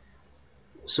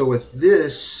 So with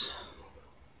this,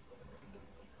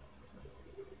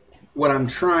 what I'm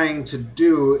trying to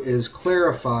do is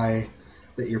clarify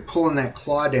that you're pulling that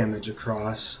claw damage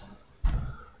across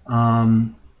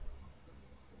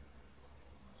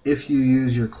if you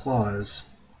use your claws,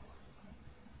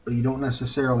 but you don't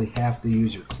necessarily have to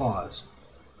use your claws.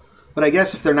 But I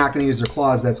guess if they're not going to use their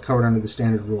claws, that's covered under the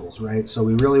standard rules, right? So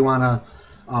we really want to,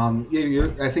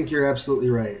 I think you're absolutely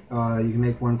right. You can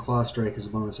make one claw strike as a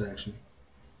bonus action.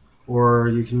 Or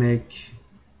you can make...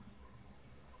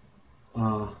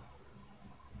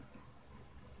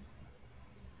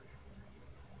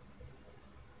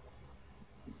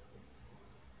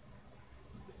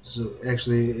 so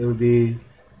actually it would be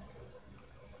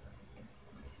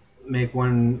make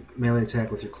one melee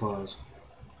attack with your claws.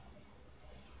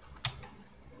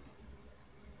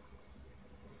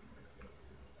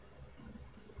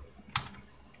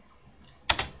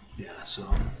 Yeah, so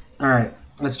alright,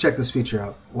 let's check this feature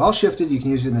out. While shifted, you can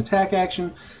use an attack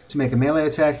action to make a melee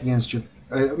attack against your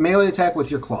melee attack with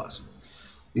your claws.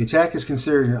 The attack is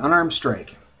considered an unarmed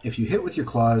strike. If you hit with your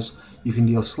claws, you can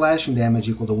deal slashing damage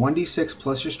equal to 1d6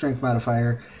 plus your strength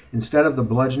modifier instead of the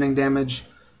bludgeoning damage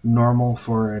normal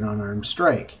for an unarmed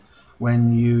strike.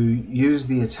 When you use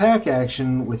the attack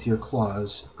action with your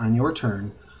claws on your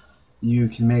turn, you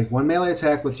can make one melee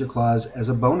attack with your claws as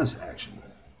a bonus action.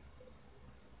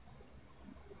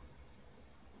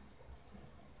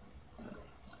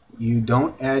 You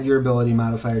don't add your ability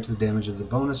modifier to the damage of the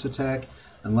bonus attack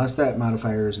unless that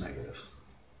modifier is negative.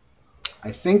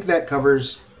 I think that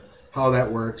covers how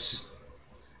that works.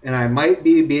 And I might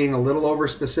be being a little over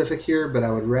specific here, but I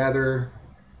would rather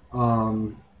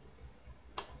err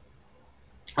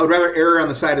on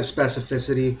the side of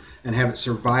specificity and have it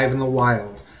survive in the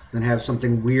wild than have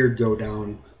something weird go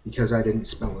down because I didn't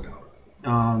spell it out.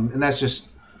 And that's just,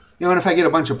 and if I get a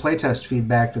bunch of playtest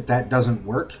feedback that doesn't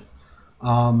work,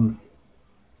 then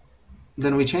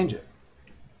we change it.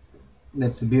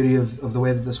 That's the beauty of the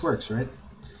way that this works, right?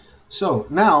 So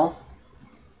now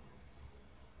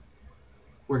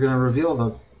we're going to reveal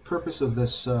the purpose of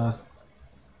this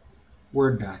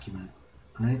Word document,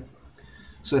 right?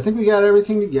 So I think we got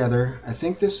everything together. I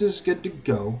think this is good to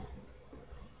go.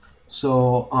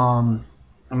 So I'm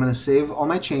going to save all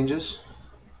my changes.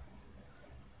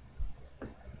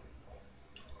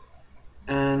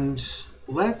 And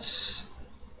let's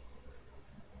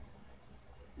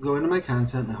go into my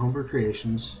content, my homebrew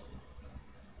creations.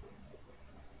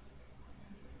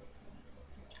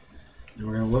 And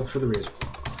we're going to look for the razor claw.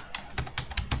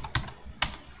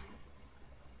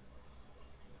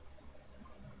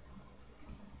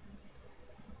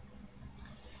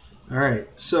 All right,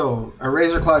 so our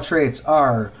razor claw traits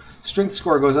are strength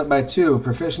score goes up by 2,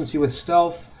 proficiency with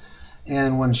stealth,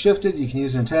 and when shifted, you can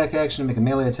use an attack action to make a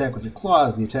melee attack with your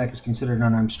claws. The attack is considered an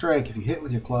unarmed strike. If you hit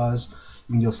with your claws,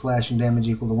 you can deal slashing damage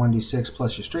equal to 1d6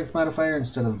 plus your strength modifier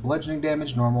instead of bludgeoning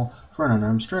damage normal for an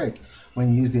unarmed strike.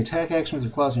 When you use the attack action with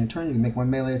your claws on your turn, you can make one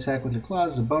melee attack with your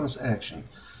claws as a bonus action.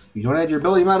 You don't add your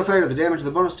ability modifier to the damage of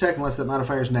the bonus attack unless that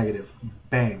modifier is negative.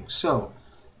 Bang. So,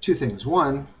 two things.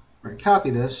 One, we're going to copy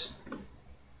this,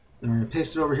 and we're going to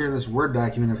paste it over here in this Word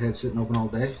document I've had sitting open all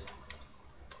day.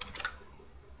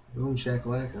 Boom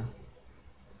shakalaka.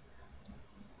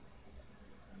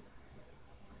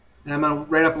 And I'm going to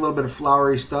write up a little bit of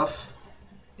flowery stuff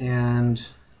and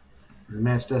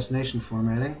match destination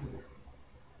formatting.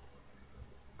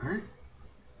 All right.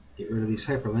 Get rid of these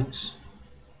hyperlinks.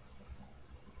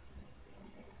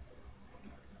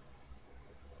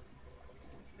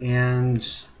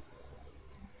 And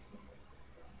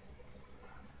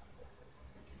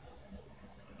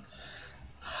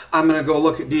I'm going to go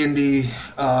look at D&D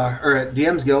or at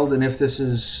DM's Guild, and if this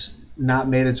has not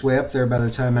made its way up there by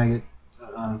the time I get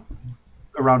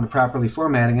around to properly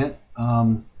formatting it,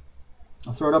 I'll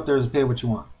throw it up there as a pay what you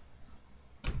want.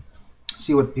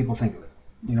 See what people think of it.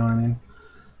 You know what I mean?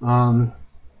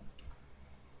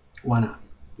 Why not?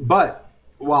 But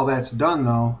while that's done,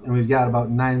 though, and we've got about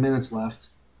 9 minutes left,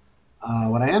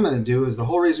 what I am going to do is the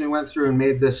whole reason we went through and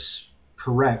made this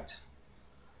correct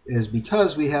is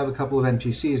because we have a couple of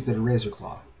NPCs that are Razor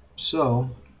Claw. So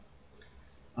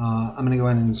I'm going to go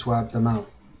ahead and swap them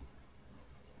out.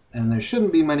 And there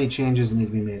shouldn't be many changes that need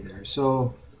to be made there.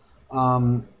 So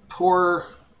poor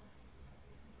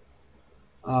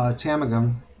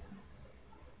Tamagum,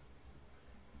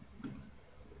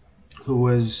 who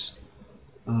was,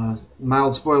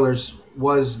 mild spoilers,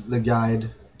 was the guide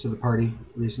to the party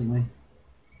recently.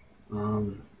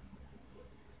 I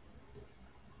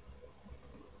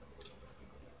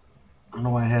don't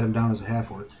know why I had him down as a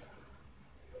half-orc.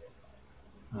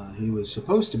 He was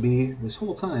supposed to be, this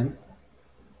whole time,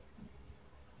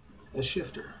 a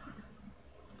shifter.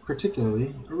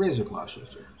 Particularly a Razor Claw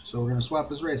shifter. So we're going to swap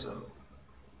his race out.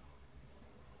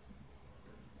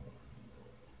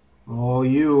 Oh,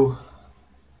 you.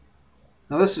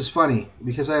 Now this is funny,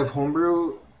 because I have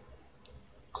Homebrew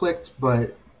clicked,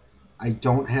 but I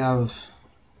don't have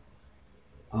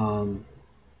Eberron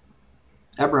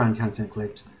content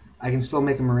clicked. I can still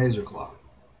make him a Razor Claw.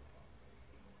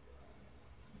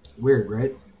 Weird,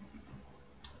 right?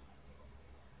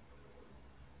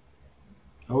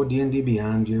 Oh, D&D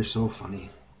Beyond, you're so funny.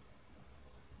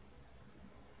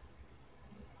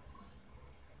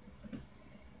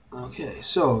 Okay,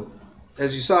 so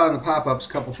as you saw in the pop-ups, a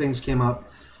couple things came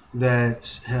up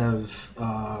that have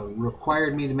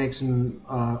required me to make some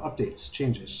updates,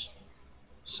 changes.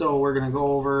 So we're going to go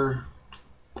over,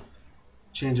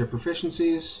 change our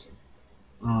proficiencies.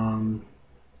 We'll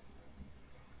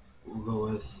go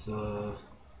with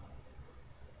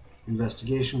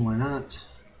investigation, why not?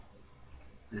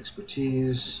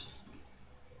 Expertise.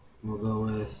 We'll go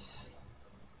with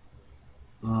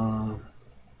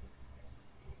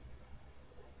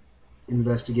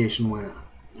investigation, why not?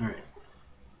 All right.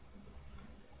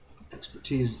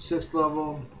 Expertise at 6th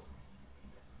level.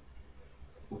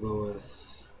 We'll go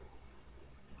with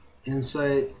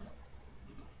insight.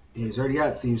 He's already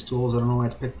got thieves tools. I don't know why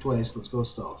it's picked twice. Let's go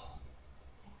stealth.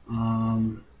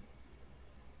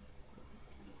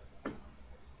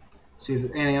 See if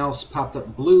anything else popped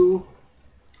up blue.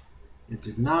 It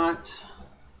did not.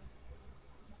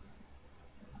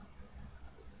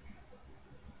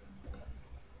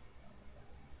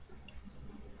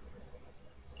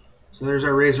 So there's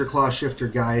our Razor Claw Shifter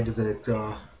guide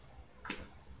that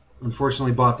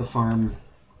unfortunately bought the farm.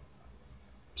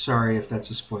 Sorry if that's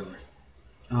a spoiler.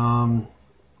 For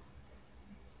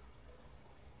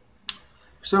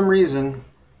some reason,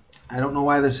 I don't know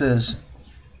why this is,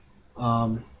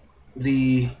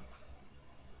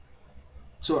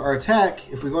 so our attack,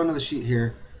 if we go into the sheet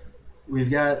here, we've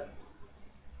got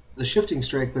the shifting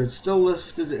strike, but it's still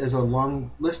listed as a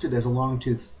long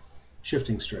tooth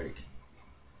shifting strike.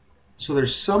 So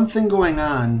there's something going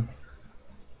on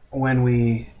when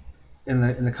we in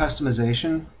the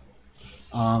customization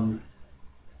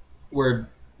where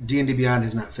D&D Beyond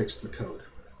has not fixed the code.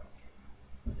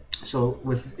 So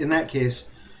in that case,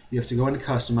 you have to go into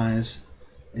customize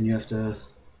and you have to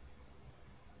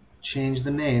change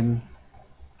the name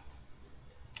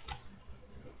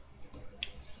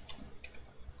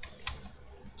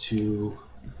to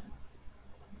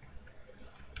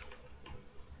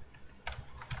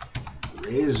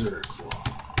Razor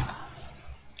Claw.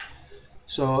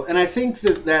 So, and I think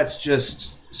that that's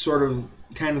just sort of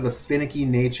kind of the finicky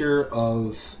nature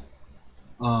of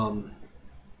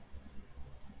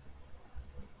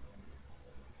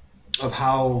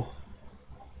how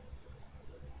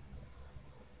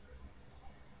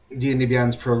D&D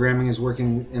Beyond's programming is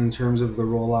working in terms of the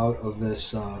rollout of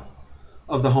this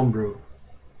of the homebrew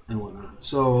and whatnot.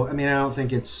 So, I mean, I don't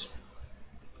think it's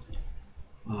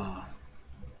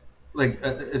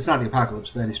it's not the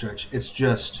apocalypse by any stretch. It's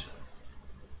just,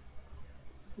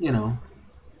 you know,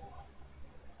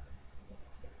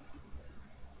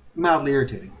 mildly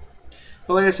irritating.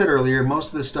 But like I said earlier,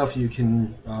 most of the stuff you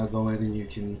can go in and you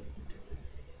can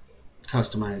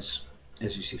customize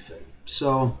as you see fit.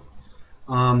 So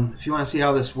if you want to see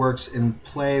how this works in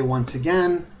play, once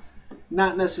again,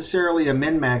 not necessarily a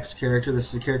min-maxed character. This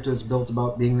is a character that's built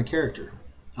about being the character.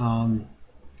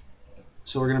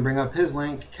 So we're going to bring up his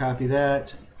link, copy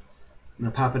that. I'm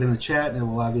going to pop it in the chat, and it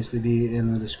will obviously be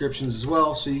in the descriptions as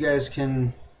well, so you guys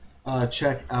can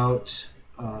check out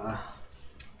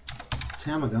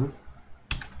Tamagum,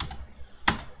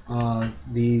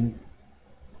 the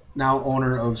now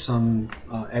owner of some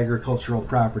agricultural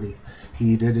property.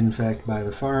 He did, in fact, buy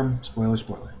the farm. Spoiler,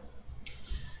 spoiler.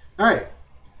 All right.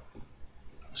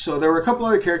 So there were a couple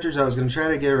other characters I was going to try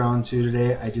to get around to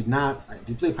today. I did not. I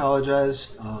deeply apologize.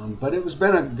 But it was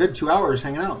been a good 2 hours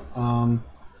hanging out.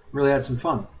 Really had some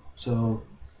fun. So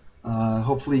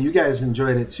hopefully you guys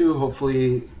enjoyed it too.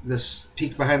 Hopefully this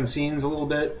peek behind the scenes a little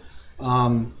bit.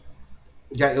 Got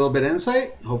you a little bit of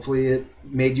insight. Hopefully it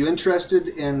made you interested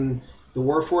in the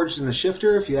Warforged and the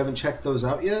Shifter if you haven't checked those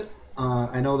out yet.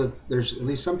 I know that there's at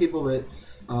least some people that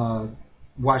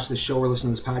watch this show or listen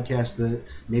to this podcast that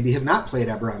maybe have not played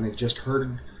Eberron. They've just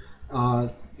heard,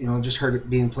 just heard it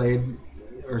being played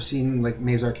or seen like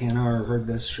Maze Arcana or heard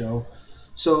this show.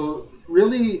 So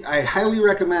really, I highly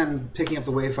recommend picking up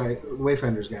the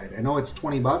Wayfinder's Guide. I know it's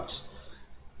 $20,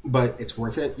 but it's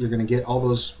worth it. You're going to get all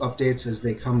those updates as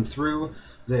they come through.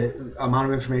 The amount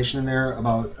of information in there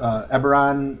about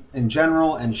Eberron in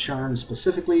general and Sharn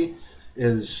specifically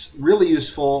is really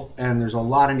useful, and there's a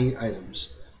lot of neat items.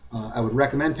 I would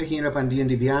recommend picking it up on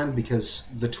D&D Beyond because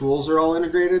the tools are all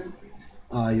integrated.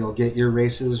 You'll get your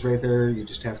races right there. You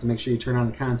just have to make sure you turn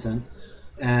on the content.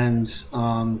 And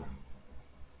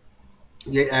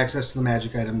you get access to the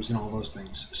magic items and all those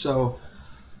things. So,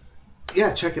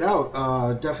 yeah, check it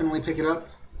out. Definitely pick it up.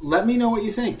 Let me know what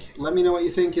you think. Let me know what you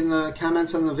think in the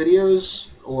comments on the videos,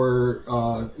 or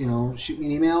shoot me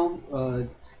an email.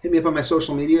 Hit me up on my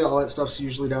social media. All that stuff's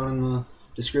usually down in the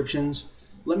descriptions.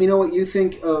 Let me know what you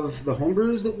think of the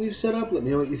homebrews that we've set up. Let me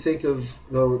know what you think of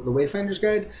the Wayfinder's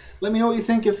Guide. Let me know what you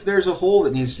think if there's a hole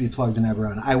that needs to be plugged in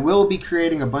Eberron. I will be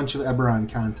creating a bunch of Eberron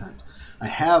content. I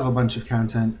have a bunch of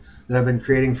content that I've been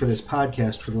creating for this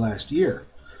podcast for the last year.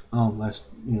 Last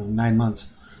 9 months.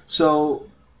 So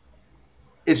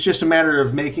it's just a matter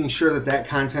of making sure that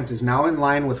content is now in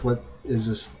line with what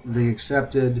is the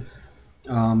accepted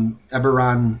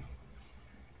Eberron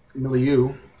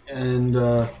milieu, and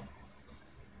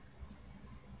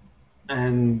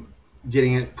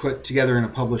getting it put together in a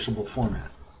publishable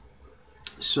format.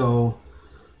 So,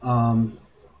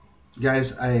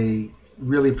 guys, I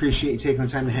really appreciate you taking the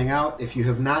time to hang out. If you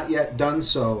have not yet done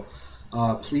so,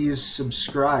 please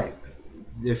subscribe.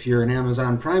 If you're an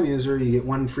Amazon Prime user, you get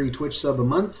 1 free Twitch sub a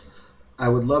month. I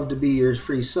would love to be your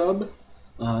free sub.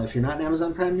 If you're not an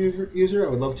Amazon Prime user, I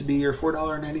would love to be your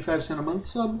 $4.95 a month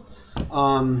sub.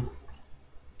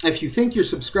 If you think you're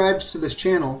subscribed to this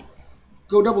channel,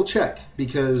 go double check,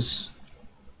 because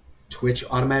Twitch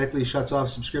automatically shuts off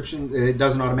subscription. It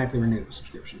doesn't automatically renew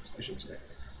subscriptions, I should say.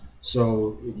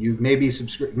 So you may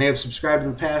have subscribed in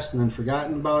the past and then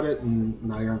forgotten about it, and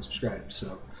now you're unsubscribed.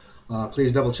 So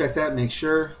please double check that. Make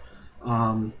sure.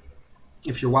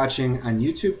 If you're watching on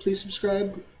YouTube, please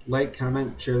subscribe, like,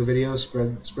 comment, share the video,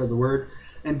 spread the word,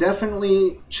 and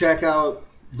definitely check out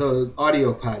the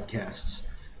audio podcasts.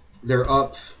 They're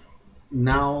up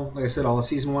now. Like I said, all the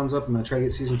season 1's up. I'm going to try to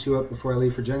get season 2 up before I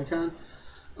leave for Gen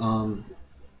Con.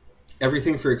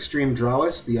 Everything for Extreme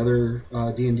Drawus, the other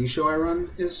D&D show I run,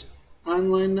 is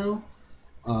online now.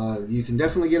 You can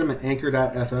definitely get them at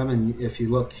anchor.fm, and if you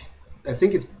look, I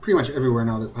think it's pretty much everywhere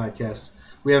now that podcasts.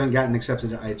 We haven't gotten accepted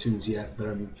to iTunes yet, but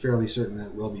I'm fairly certain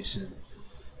that will be soon.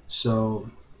 So,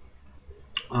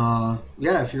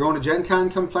 yeah, if you're going to Gen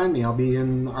Con, come find me. I'll be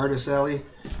in Artist Alley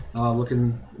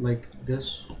looking like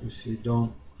this. If you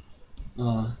don't...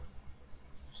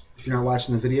 if you're not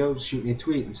watching the video, shoot me a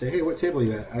tweet and say, hey, what table are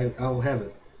you at? I'll have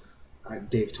it.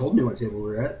 Dave told me what table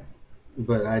we're at,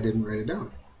 but I didn't write it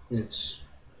down. I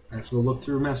have to go look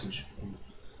through a message.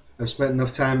 I've spent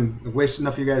enough time, I've wasted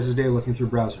enough of your guys' day looking through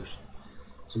browsers.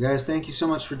 So guys, thank you so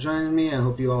much for joining me. I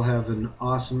hope you all have an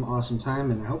awesome, awesome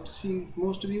time, and I hope to see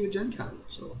most of you at Gen Con.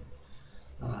 So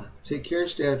take care,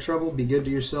 stay out of trouble, be good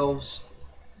to yourselves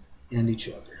and each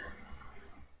other.